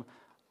foundation of,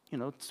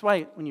 that's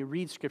why when you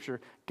read Scripture,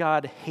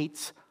 God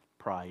hates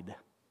pride.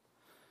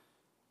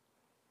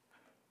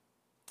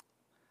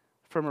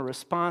 From a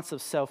response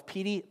of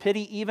self-pity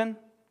even,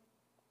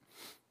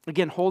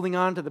 again, holding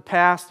on to the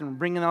past and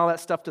bringing all that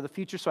stuff to the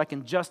future so I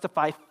can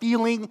justify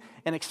feeling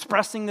and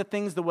expressing the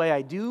things the way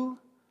I do,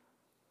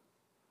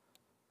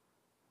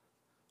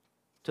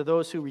 to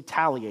those who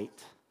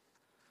retaliate.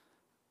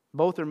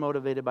 Both are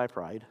motivated by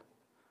pride.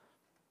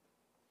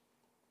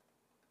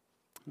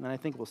 And I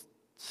think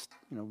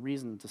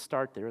reason to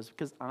start there is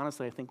because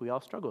honestly, I think we all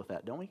struggle with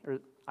that, don't we? Or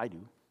I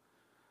do.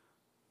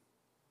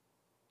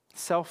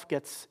 Self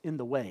gets in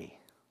the way,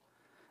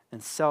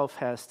 and self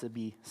has to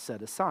be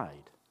set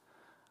aside.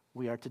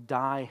 We are to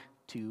die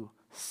to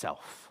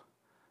self.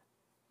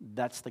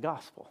 That's the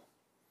gospel.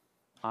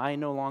 I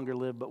no longer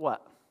live, but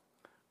what?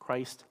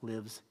 Christ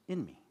lives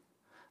in me.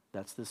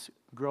 That's this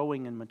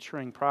growing and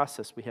maturing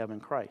process we have in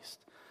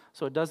Christ.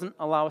 So it doesn't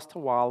allow us to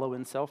wallow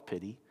in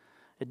self-pity.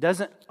 It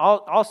doesn't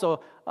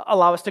also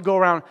allow us to go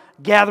around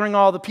gathering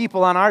all the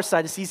people on our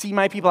side to see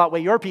my people outweigh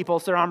your people,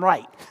 so I'm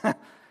right.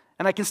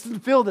 And I can still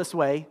feel this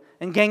way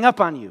and gang up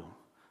on you.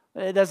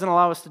 It doesn't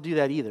allow us to do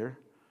that either.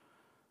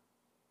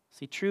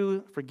 See,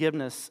 true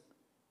forgiveness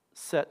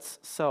sets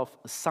self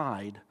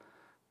aside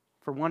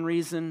for one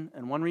reason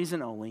and one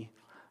reason only,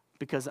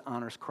 because it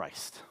honors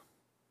Christ.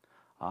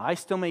 I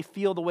still may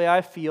feel the way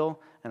I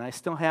feel, and I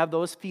still have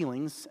those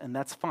feelings, and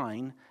that's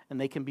fine, and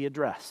they can be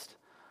addressed.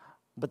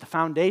 But the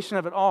foundation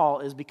of it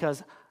all is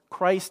because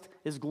Christ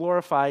is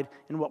glorified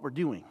in what we're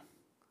doing.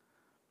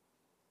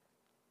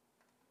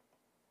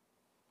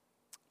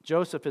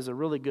 Joseph is a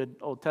really good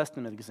Old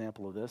Testament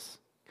example of this.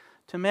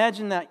 To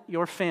imagine that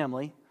your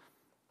family,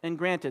 and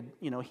granted,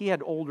 he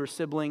had older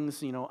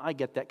siblings, I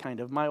get that kind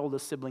of. My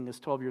oldest sibling is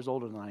 12 years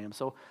older than I am,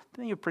 so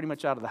then you're pretty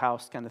much out of the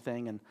house kind of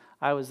thing, and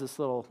I was this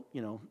little,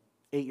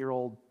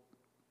 8-year-old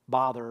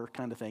bother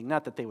kind of thing.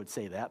 Not that they would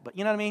say that, but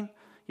you know what I mean?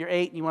 You're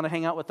 8 and you want to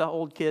hang out with the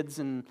old kids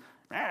and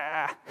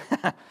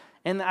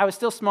and I was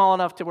still small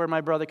enough to where my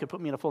brother could put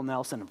me in a full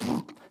Nelson.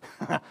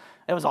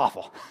 It was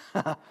awful.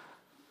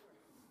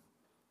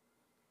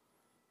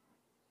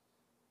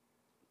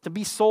 To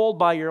be sold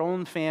by your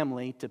own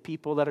family to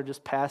people that are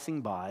just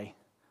passing by,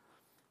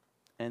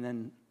 and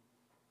then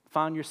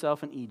found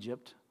yourself in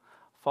Egypt,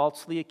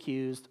 falsely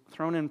accused,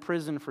 thrown in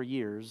prison for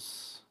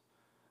years,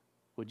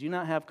 would you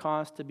not have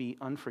cause to be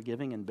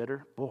unforgiving and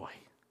bitter? Boy.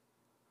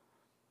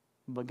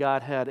 But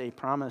God had a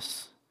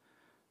promise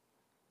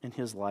in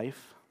his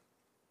life.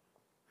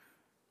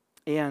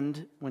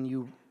 And when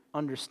you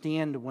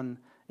understand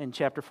in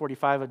chapter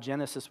 45 of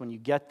Genesis, when you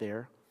get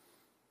there,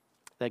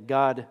 that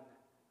God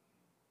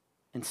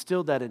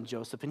instilled that in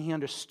Joseph, and he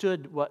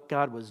understood what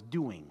God was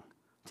doing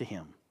to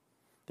him.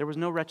 There was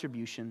no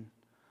retribution.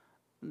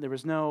 There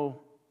was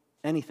no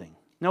anything.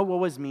 No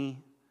woe is me,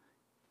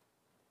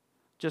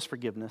 just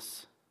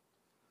forgiveness.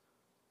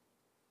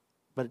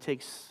 But it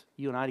takes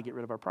you and I to get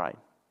rid of our pride.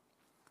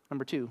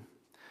 Number 2,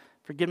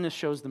 forgiveness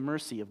shows the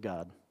mercy of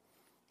God.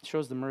 It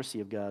shows the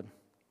mercy of God.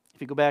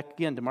 If you go back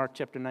again to Mark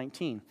chapter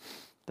 19,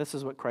 this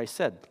is what Christ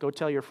said. Go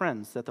tell your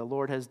friends that the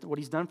Lord has what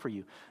he's done for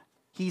you.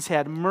 He's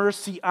had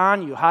mercy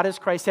on you. How does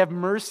Christ have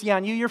mercy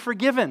on you? You're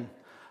forgiven.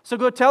 So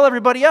go tell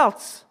everybody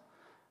else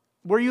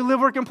where you live,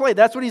 work, and play.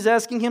 That's what he's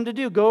asking him to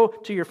do. Go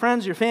to your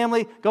friends, your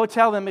family. Go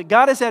tell them that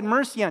God has had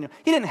mercy on you.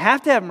 He didn't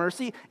have to have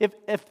mercy.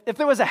 If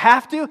there was a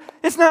have to,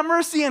 it's not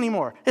mercy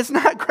anymore. It's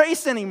not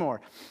grace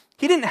anymore.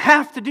 He didn't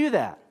have to do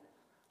that,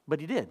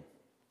 but he did.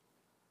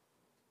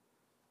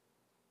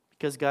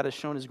 Because God has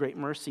shown his great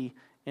mercy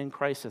in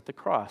Christ at the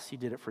cross. He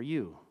did it for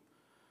you.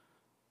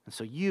 And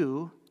so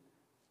you,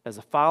 as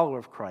a follower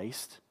of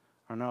Christ,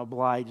 are now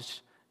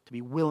obliged to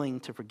be willing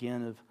to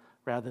forgive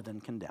rather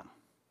than condemn.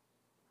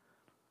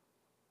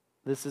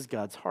 This is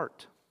God's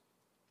heart.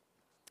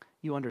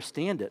 You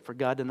understand it, for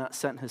God did not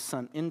send his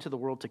Son into the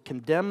world to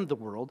condemn the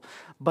world,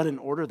 but in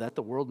order that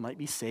the world might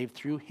be saved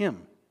through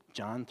him.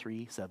 John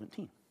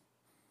 3:17.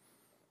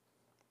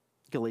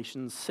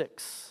 Galatians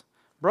 6.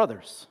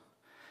 Brothers,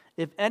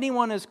 if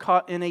anyone is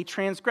caught in a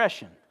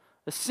transgression,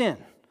 a sin,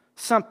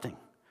 something,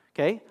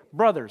 okay?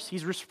 Brothers,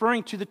 he's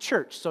referring to the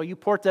church, so you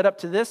port that up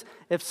to this.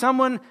 If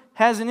someone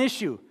has an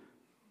issue,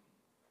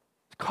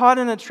 caught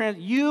in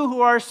you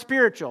who are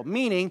spiritual,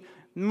 meaning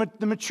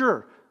the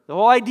mature. The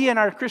whole idea in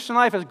our Christian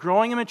life is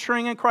growing and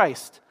maturing in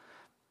Christ.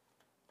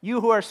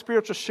 You who are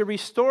spiritual should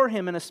restore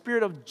him in a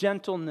spirit of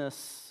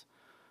gentleness,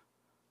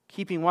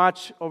 keeping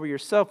watch over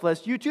yourself,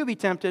 lest you too be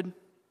tempted.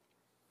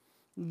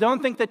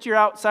 Don't think that you're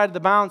outside of the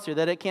bounds here,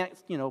 that it can't,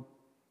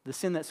 the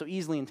sin that so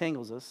easily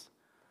entangles us.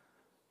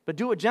 But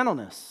do it with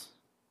gentleness.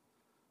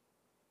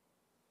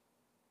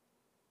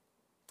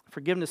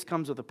 Forgiveness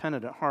comes with a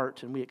penitent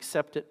heart, and we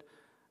accept it,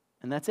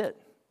 and that's it.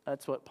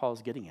 That's what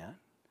Paul's getting at.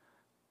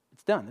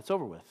 It's done. It's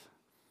over with.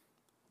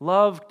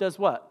 Love does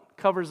what?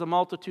 Covers a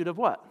multitude of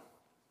what?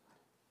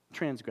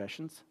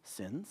 Transgressions,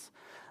 sins.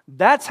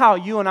 That's how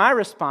you and I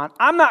respond.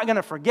 I'm not going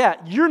to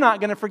forget. You're not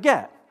going to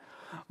forget.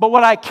 But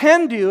what I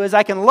can do is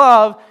I can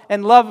love,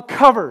 and love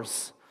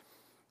covers.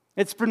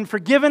 It's been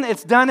forgiven,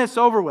 it's done, it's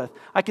over with.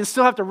 I can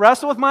still have to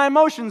wrestle with my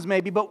emotions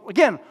maybe, but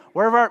again,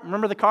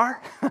 remember the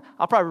car?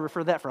 I'll probably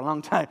refer to that for a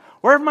long time.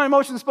 Wherever my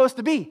emotion's supposed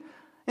to be,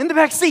 in the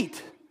back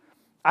seat.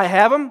 I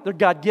have them, they're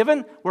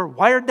God-given, we're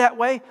wired that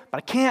way, but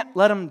I can't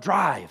let them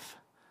drive.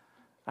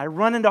 I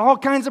run into all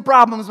kinds of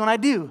problems when I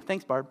do.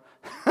 Thanks, Barb.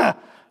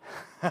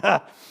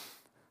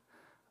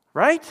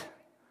 Right?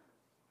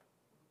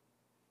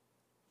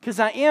 Because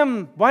I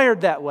am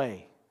wired that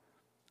way.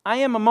 I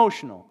am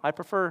emotional. I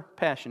prefer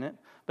passionate.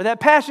 But that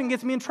passion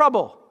gets me in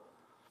trouble.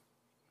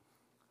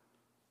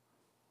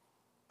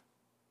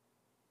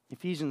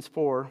 Ephesians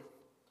 4,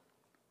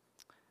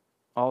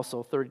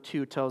 also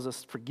 32, tells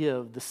us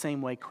forgive the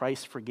same way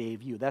Christ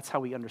forgave you. That's how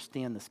we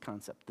understand this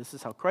concept. This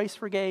is how Christ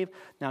forgave.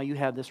 Now you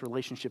have this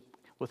relationship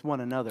with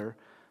one another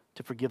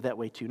to forgive that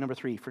way too. Number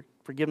 3,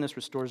 forgiveness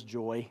restores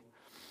joy.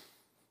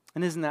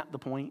 And isn't that the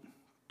point?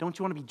 Don't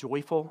you want to be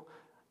joyful?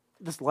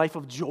 This life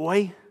of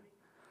joy?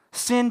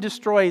 Sin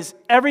destroys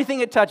everything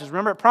it touches.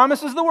 Remember, it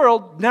promises the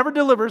world, never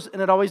delivers,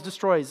 and it always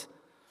destroys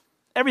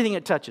everything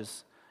it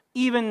touches,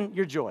 even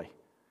your joy.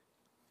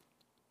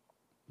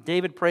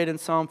 David prayed in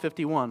Psalm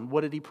 51.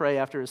 What did he pray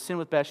after his sin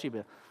with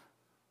Bathsheba?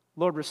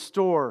 Lord,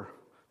 restore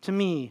to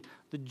me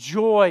the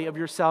joy of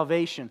your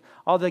salvation.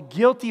 All the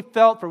guilt he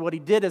felt for what he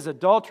did as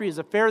adultery, his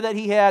affair that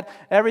he had,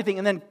 everything,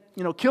 and then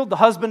killed the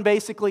husband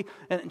basically,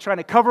 and trying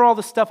to cover all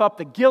the stuff up,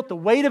 the guilt, the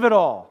weight of it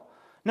all.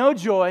 No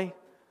joy.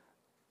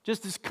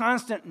 Just this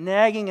constant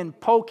nagging and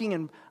poking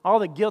and all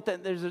the guilt,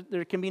 that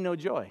there can be no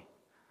joy.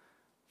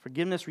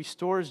 Forgiveness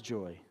restores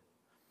joy.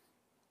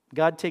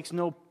 God takes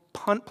no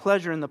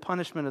pleasure in the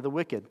punishment of the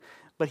wicked,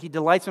 but he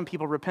delights when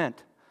people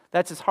repent.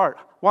 That's his heart.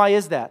 Why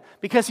is that?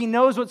 Because he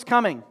knows what's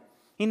coming.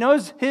 He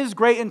knows his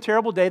great and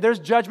terrible day. There's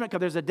judgment,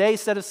 because there's a day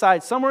set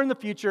aside somewhere in the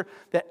future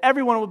that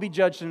everyone will be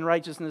judged in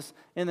righteousness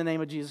in the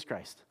name of Jesus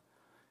Christ.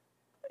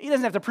 He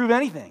doesn't have to prove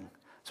anything.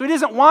 So he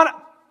doesn't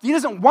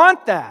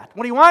want that.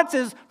 What he wants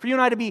is for you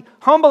and I to be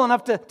humble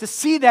enough to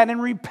see that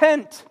and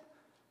repent.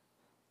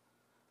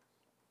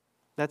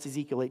 That's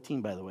Ezekiel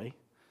 18, by the way.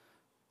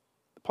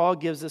 Paul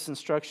gives us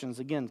instructions,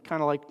 again,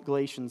 kind of like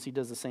Galatians, he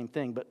does the same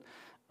thing, but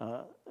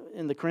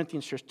in the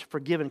Corinthians church, to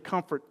forgive and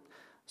comfort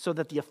so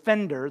that the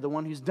offender, the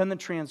one who's done the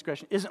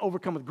transgression, isn't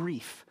overcome with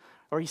grief,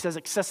 or he says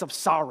excessive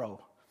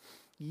sorrow.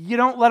 You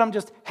don't let them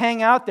just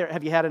hang out there.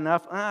 Have you had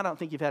enough? I don't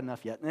think you've had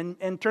enough yet.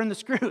 And turn the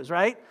screws,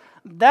 right?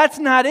 That's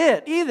not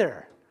it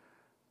either.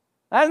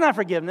 That's not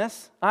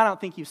forgiveness. I don't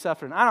think you've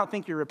suffered. I don't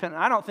think you're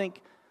repentant. I don't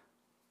think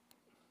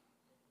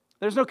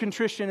there's no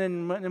contrition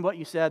in what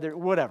you said, or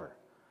whatever.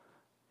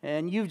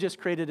 And you've just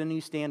created a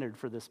new standard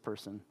for this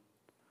person.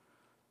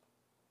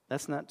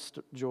 That's not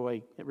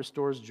joy. It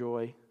restores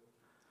joy.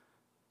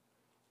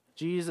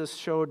 Jesus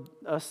showed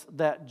us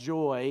that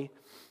joy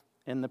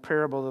in the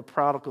parable of the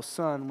prodigal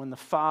son when the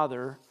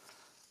father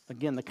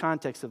Again, the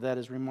context of that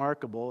is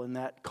remarkable in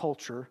that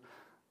culture,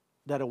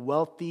 that a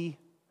wealthy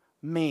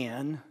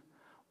man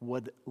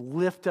would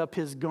lift up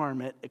his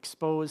garment,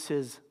 expose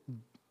his,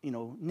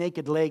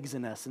 naked legs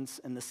in essence,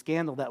 and the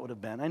scandal that would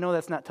have been. I know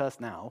that's not to us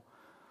now.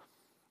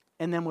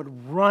 And then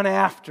would run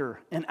after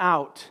and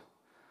out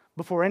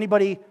before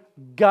anybody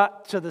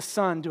got to the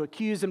son to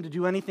accuse him, to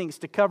do anything,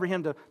 to cover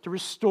him, to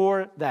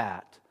restore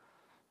that.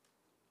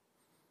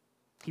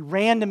 He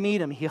ran to meet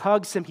him. He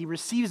hugs him. He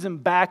receives him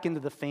back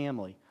into the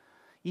family,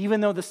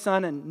 even though the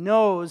son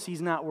knows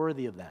he's not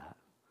worthy of that.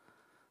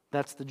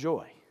 That's the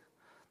joy.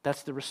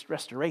 That's the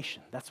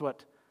restoration. That's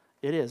what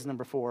it is.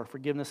 Number 4,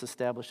 forgiveness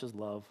establishes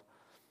love.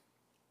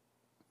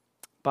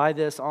 By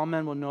this, all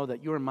men will know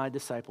that you are my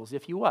disciples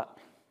if you what?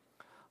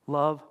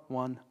 Love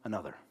one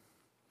another.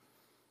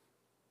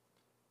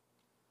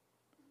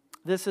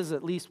 This is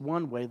at least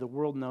one way the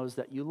world knows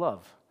that you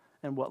love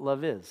and what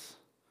love is,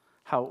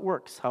 how it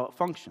works, how it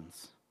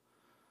functions.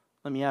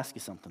 Let me ask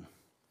you something.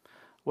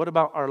 What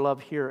about our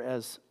love here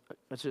as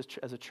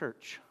a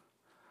church,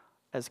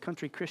 as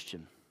country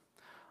Christian?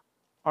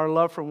 Our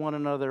love for one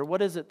another,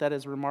 what is it that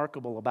is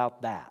remarkable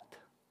about that?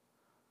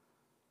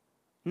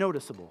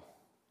 Noticeable.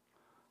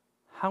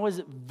 How is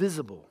it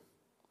visible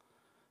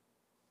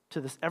to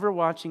this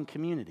ever-watching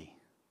community?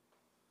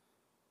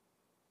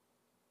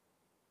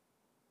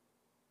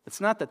 It's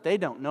not that they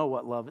don't know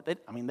what love is.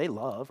 They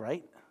love,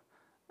 right?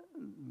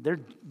 They're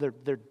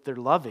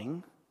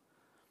loving.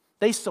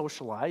 They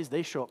socialize.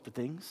 They show up for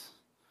things.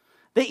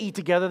 They eat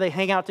together. They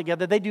hang out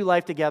together. They do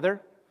life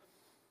together.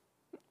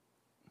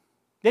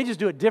 They just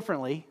do it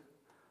differently.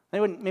 They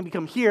wouldn't maybe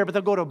come here, but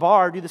they'll go to a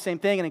bar, do the same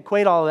thing, and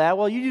equate all of that.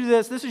 Well, you do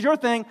this. This is your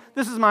thing.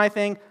 This is my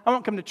thing. I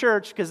won't come to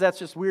church because that's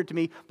just weird to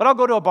me. But I'll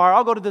go to a bar.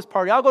 I'll go to this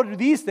party. I'll go to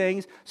these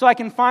things so I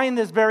can find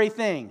this very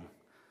thing.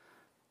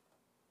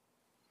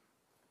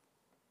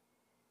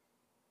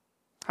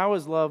 How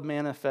is love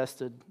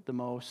manifested the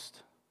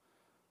most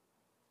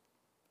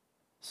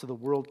so the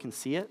world can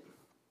see it?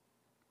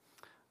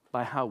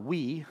 By how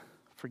we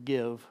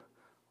forgive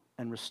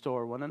and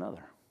restore one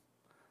another.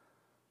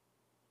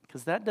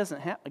 Because that doesn't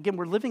happen. Again,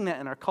 we're living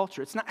that in our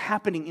culture. It's not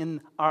happening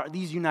in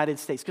these United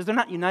States because they're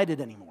not united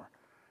anymore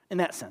in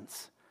that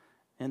sense.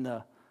 And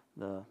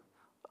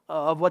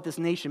of what this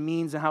nation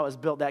means and how it's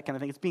built, that kind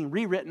of thing. It's being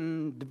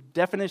rewritten, the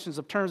definitions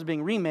of terms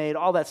being remade,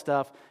 all that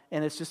stuff,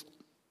 and it's just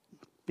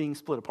being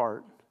split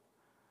apart.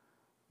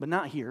 But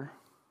not here.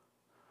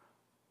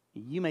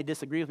 You may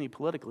disagree with me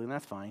politically, and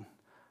that's fine.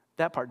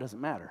 That part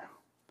doesn't matter.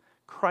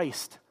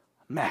 Christ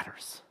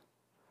matters.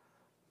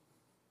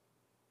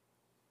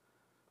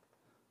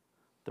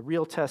 The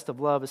real test of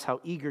love is how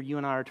eager you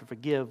and I are to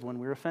forgive when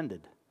we're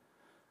offended.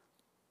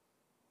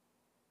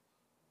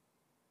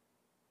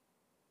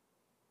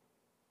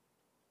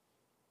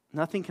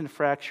 Nothing can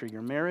fracture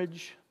your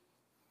marriage,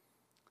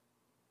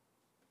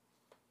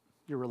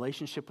 your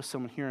relationship with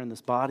someone here in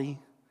this body,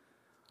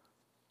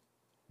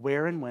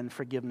 where and when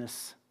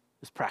forgiveness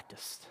is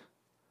practiced.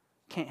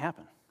 Can't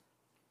happen.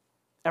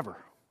 Ever.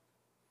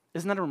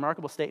 Isn't that a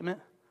remarkable statement?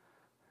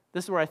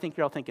 This is where I think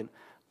you're all thinking,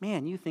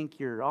 man, you think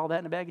you're all that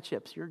in a bag of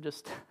chips. You're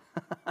just,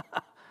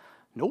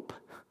 nope.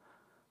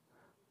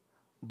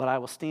 But I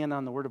will stand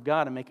on the word of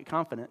God and make it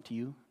confident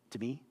to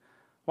me.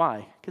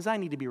 Why? Because I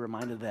need to be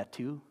reminded of that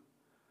too.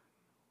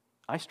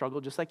 I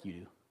struggle just like you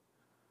do.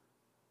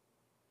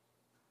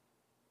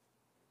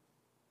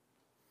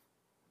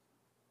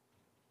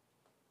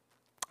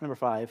 Number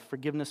 5,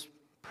 forgiveness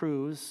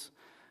proves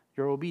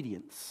your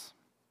obedience.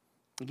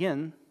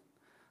 Again,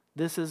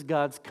 this is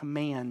God's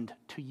command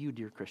to you,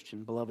 dear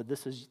Christian, beloved.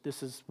 This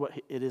is what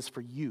it is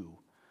for you.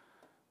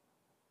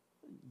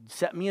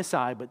 Set me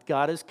aside, but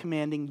God is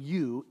commanding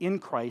you in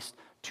Christ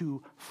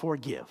to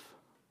forgive.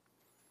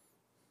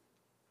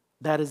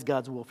 That is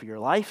God's will for your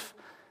life,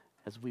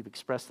 as we've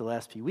expressed the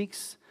last few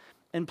weeks.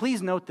 And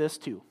please note this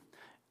too.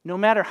 No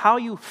matter how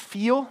you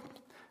feel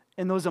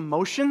in those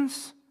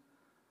emotions,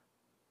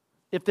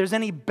 if there's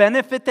any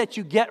benefit that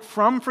you get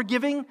from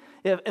forgiving,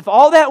 if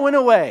all that went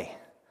away,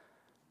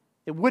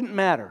 it wouldn't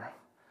matter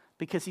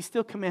because he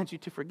still commands you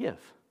to forgive.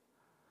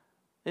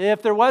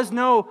 If there was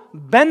no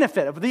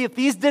benefit, if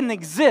these didn't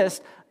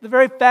exist, the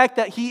very fact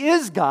that he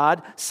is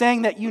God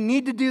saying that you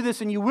need to do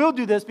this and you will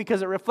do this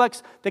because it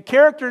reflects the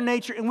character and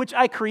nature in which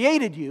I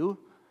created you,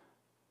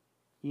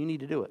 you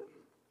need to do it.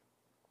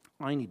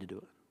 I need to do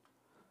it.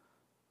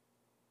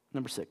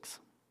 Number 6,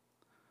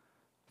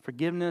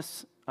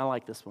 forgiveness, I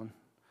like this one,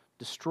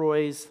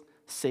 destroys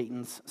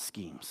Satan's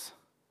schemes.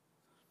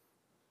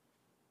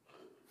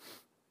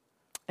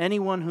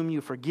 Anyone whom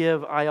you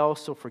forgive, I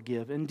also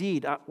forgive.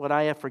 Indeed, what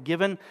I have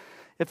forgiven,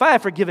 if I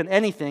have forgiven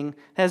anything,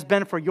 has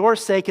been for your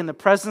sake in the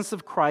presence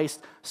of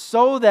Christ,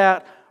 so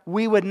that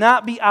we would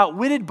not be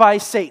outwitted by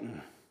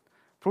Satan.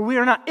 For we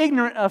are not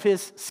ignorant of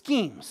his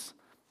schemes.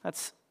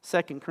 That's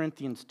 2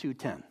 Corinthians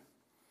 2:10.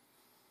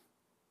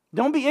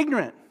 Don't be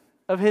ignorant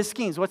of his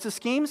schemes. What's his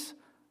schemes?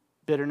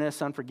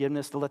 Bitterness,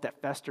 unforgiveness, to let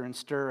that fester and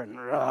stir and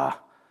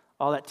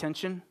all that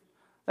tension.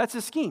 That's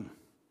his scheme.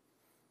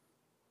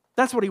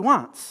 That's what he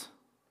wants.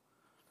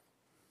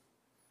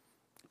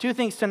 Two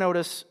things to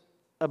notice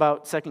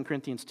about 2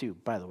 Corinthians 2,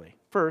 by the way.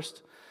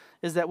 First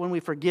is that when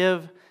we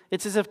forgive,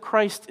 it's as if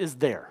Christ is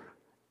there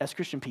as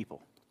Christian people.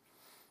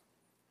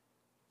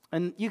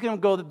 And you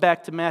can go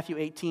back to Matthew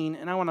 18,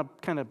 and I want to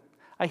kind of,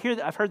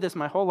 I've heard this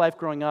my whole life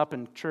growing up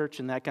in church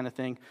and that kind of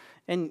thing,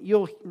 and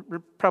you'll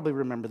probably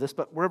remember this,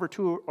 but wherever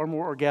two or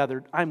more are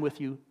gathered, I'm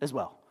with you as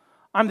well.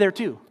 I'm there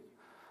too.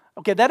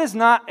 Okay, that is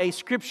not a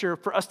scripture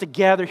for us to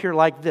gather here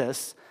like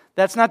this.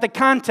 That's not the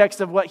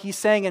context of what he's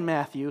saying in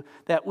Matthew,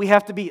 that we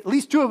have to be at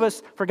least two of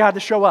us for God to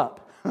show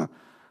up. Well,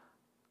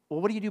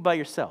 what do you do by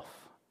yourself?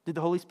 Did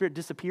the Holy Spirit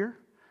disappear?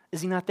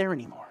 Is he not there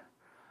anymore?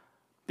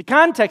 The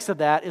context of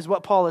that is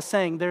what Paul is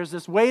saying. There's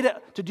this way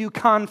to do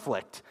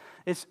conflict.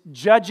 It's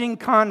judging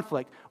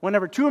conflict.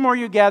 Whenever two or more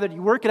you gathered,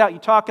 you work it out, you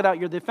talk it out,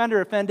 you're the offender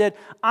offended,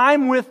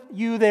 I'm with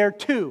you there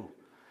too.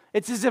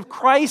 It's as if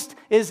Christ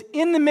is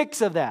in the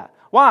mix of that.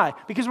 Why?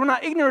 Because we're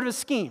not ignorant of his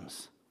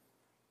schemes.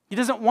 He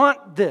doesn't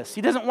want this.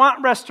 He doesn't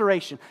want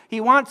restoration. He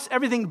wants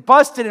everything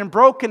busted and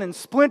broken and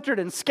splintered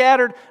and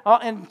scattered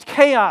and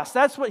chaos.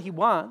 That's what he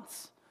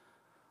wants.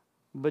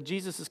 But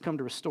Jesus has come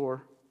to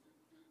restore.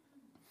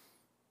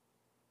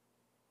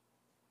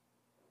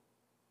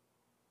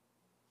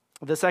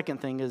 The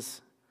second thing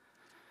is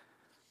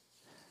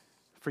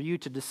for you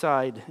to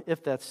decide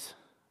if that's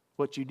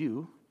what you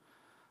do,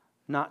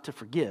 not to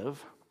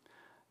forgive.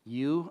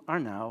 You are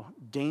now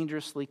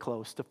dangerously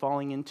close to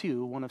falling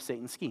into one of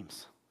Satan's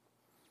schemes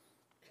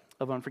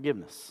of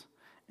unforgiveness,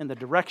 and the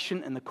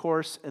direction and the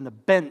course and the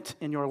bent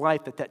in your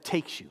life that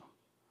takes you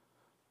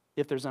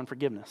if there's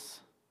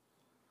unforgiveness.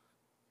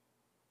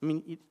 I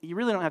mean, you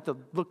really don't have to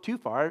look too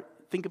far.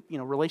 Think of,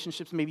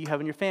 relationships maybe you have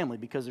in your family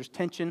because there's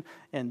tension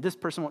and this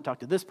person won't talk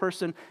to this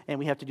person and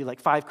we have to do like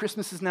 5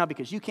 Christmases now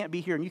because you can't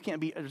be here and you can't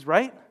be,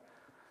 right?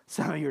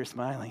 Some of you are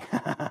smiling.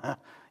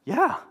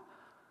 Yeah.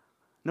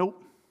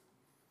 Nope.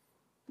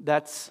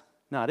 That's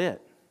not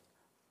it.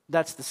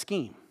 That's the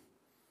scheme.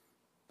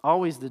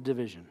 Always the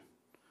division.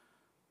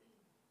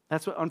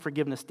 That's what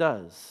unforgiveness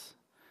does.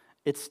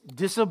 It's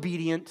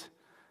disobedient.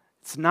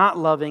 It's not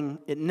loving.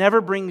 It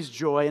never brings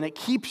joy, and it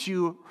keeps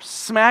you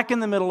smack in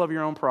the middle of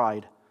your own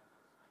pride.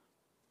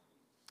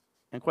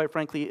 And quite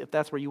frankly, if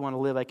that's where you want to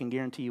live, I can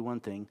guarantee you one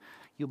thing.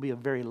 You'll be a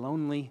very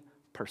lonely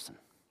person.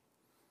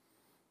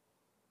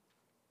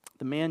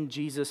 The man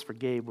Jesus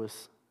forgave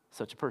was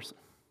such a person.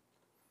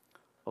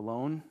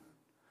 Alone,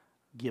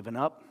 given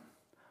up,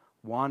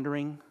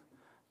 wandering.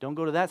 Don't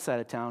go to that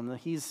side of town.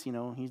 He's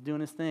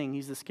doing his thing.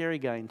 He's the scary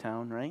guy in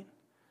town, right?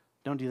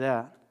 Don't do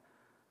that.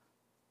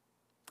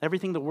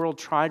 Everything the world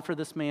tried for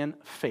this man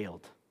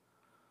failed.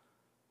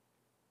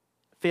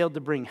 Failed to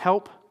bring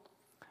help.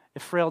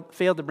 It failed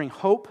to bring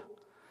hope.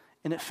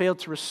 And it failed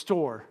to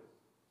restore.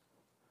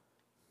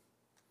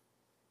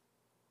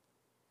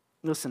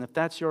 Listen, if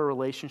that's your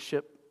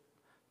relationship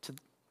to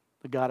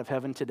the God of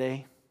heaven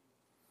today,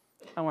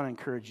 I want to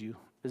encourage you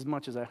as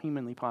much as I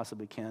humanly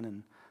possibly can,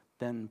 and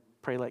then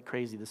pray like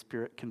crazy the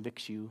Spirit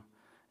convicts you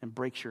and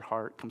breaks your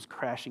heart, comes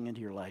crashing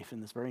into your life in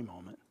this very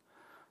moment.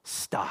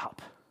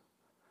 Stop.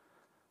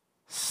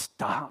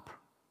 Stop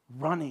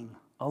running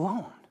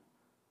alone.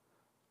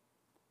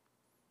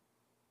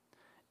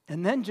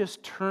 And then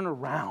just turn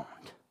around.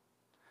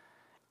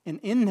 And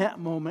in that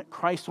moment,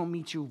 Christ will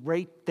meet you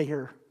right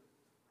there.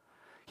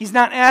 He's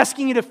not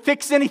asking you to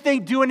fix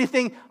anything, do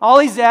anything. All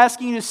he's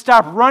asking you is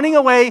stop running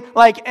away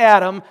like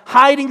Adam,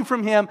 hiding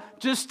from him.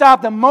 Just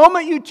stop. The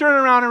moment you turn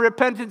around in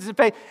repentance and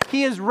faith,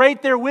 he is right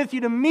there with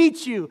you to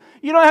meet you.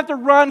 You don't have to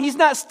run. He's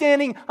not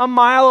standing a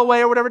mile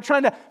away or whatever,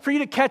 trying for you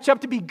to catch up,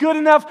 to be good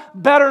enough,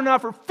 better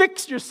enough, or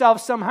fix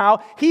yourself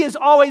somehow. He is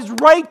always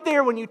right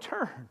there when you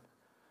turn.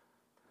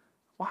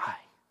 Why?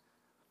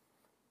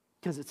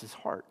 Because it's his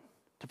heart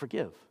to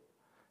forgive.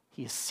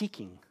 He is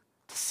seeking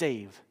to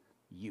save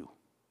you.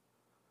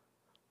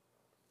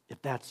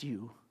 If that's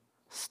you,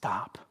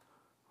 stop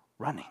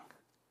running.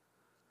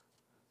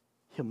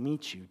 He'll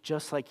meet you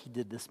just like he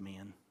did this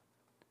man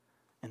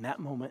in that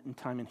moment in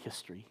time in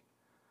history.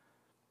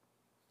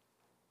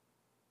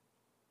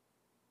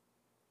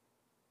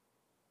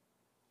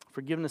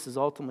 Forgiveness is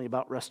ultimately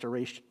about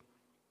restoration,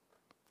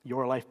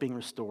 your life being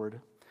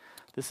restored.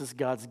 This is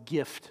God's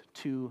gift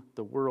to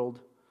the world.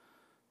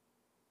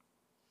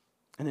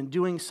 And in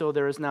doing so,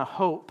 there is now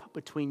hope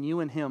between you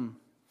and him.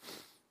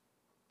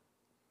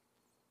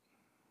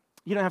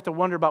 You don't have to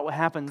wonder about what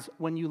happens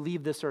when you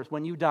leave this earth,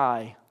 when you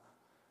die,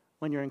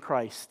 when you're in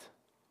Christ.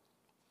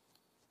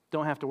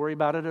 Don't have to worry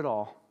about it at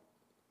all.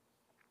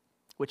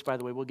 Which, by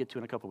the way, we'll get to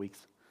in a couple weeks.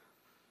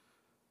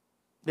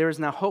 There is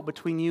now hope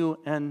between you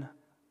and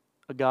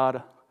a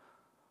God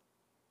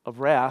of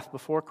wrath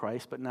before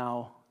Christ, but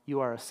now you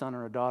are a son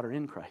or a daughter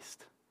in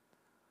Christ.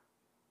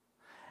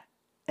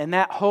 And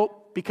that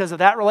hope, because of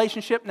that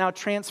relationship, now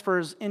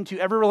transfers into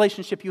every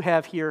relationship you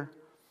have here,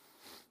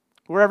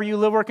 wherever you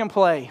live, work, and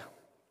play,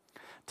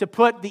 to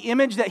put the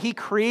image that he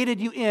created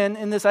you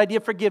in this idea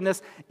of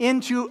forgiveness,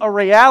 into a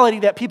reality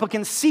that people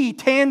can see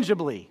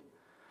tangibly,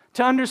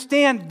 to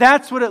understand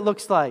that's what it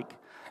looks like.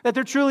 That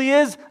there truly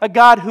is a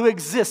God who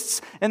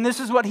exists, and this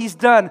is what He's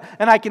done.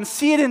 And I can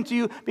see it into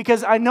you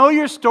because I know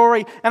your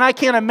story, and I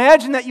can't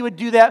imagine that you would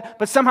do that,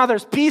 but somehow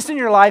there's peace in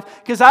your life,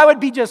 because I would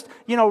be just,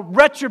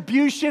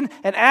 retribution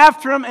and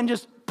after them and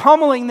just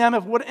pummeling them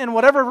in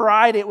whatever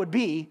variety it would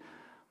be,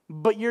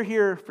 but you're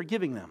here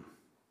forgiving them.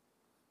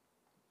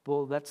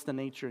 Well, that's the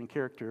nature and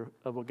character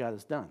of what God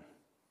has done.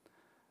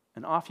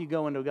 And off you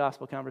go into a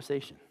gospel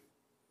conversation.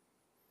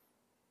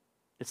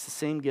 It's the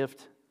same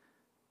gift.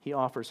 He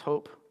offers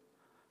hope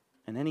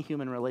in any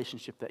human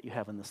relationship that you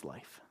have in this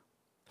life.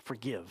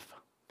 Forgive.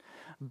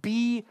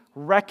 Be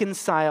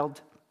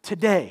reconciled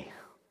today.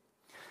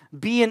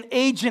 Be an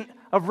agent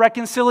of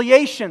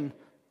reconciliation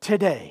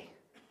today.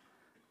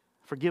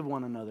 Forgive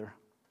one another,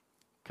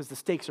 because the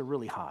stakes are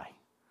really high.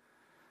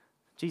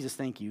 Jesus,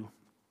 thank you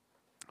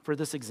for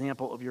this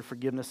example of your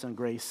forgiveness and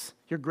grace,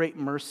 your great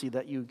mercy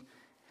that you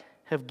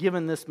have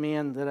given this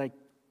man that I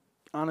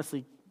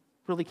honestly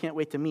really can't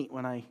wait to meet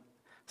when I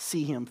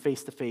see him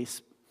face to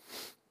face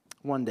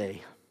one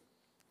day.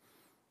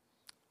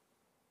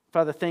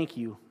 Father, thank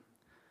you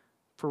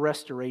for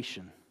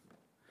restoration.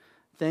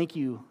 Thank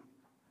you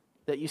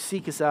that you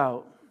seek us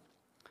out,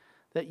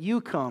 that you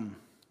come,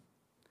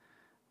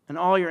 and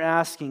all you're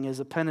asking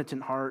is a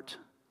penitent heart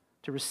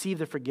to receive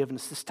the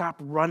forgiveness, to stop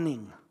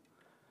running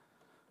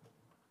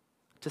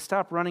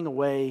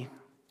away,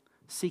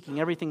 seeking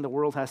everything the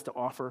world has to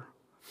offer,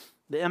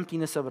 the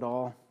emptiness of it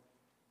all.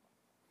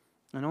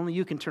 And only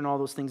you can turn all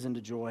those things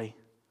into joy.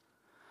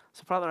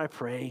 So, Father, I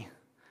pray,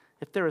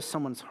 if there is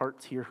someone's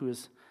heart here who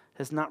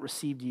has not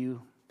received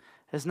you,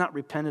 has not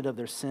repented of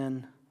their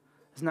sin,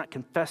 has not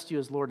confessed you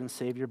as Lord and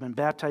Savior, been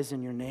baptized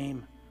in your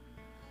name,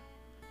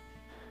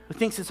 who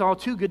thinks it's all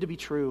too good to be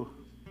true,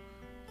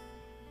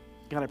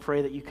 God, I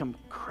pray that you come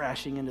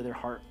crashing into their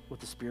heart with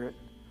the Spirit.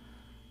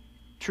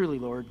 Truly,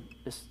 Lord,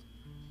 is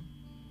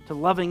to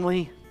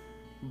lovingly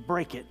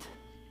break it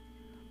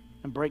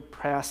and break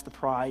past the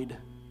pride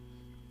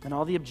and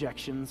all the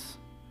objections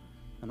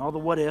and all the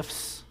what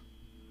ifs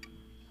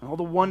and all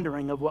the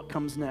wondering of what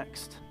comes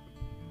next.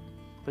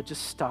 But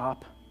just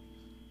stop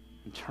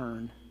and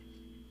turn.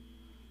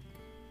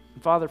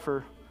 And Father,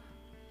 for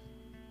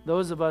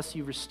those of us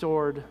you've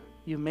restored,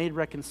 you've made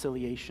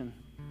reconciliation.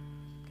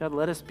 God,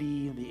 let us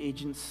be the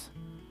agents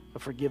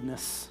of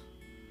forgiveness,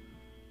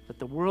 that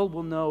the world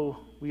will know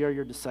we are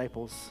your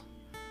disciples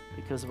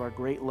because of our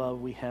great love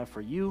we have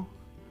for you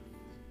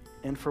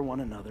and for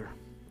one another.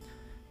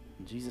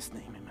 In Jesus'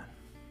 name, amen.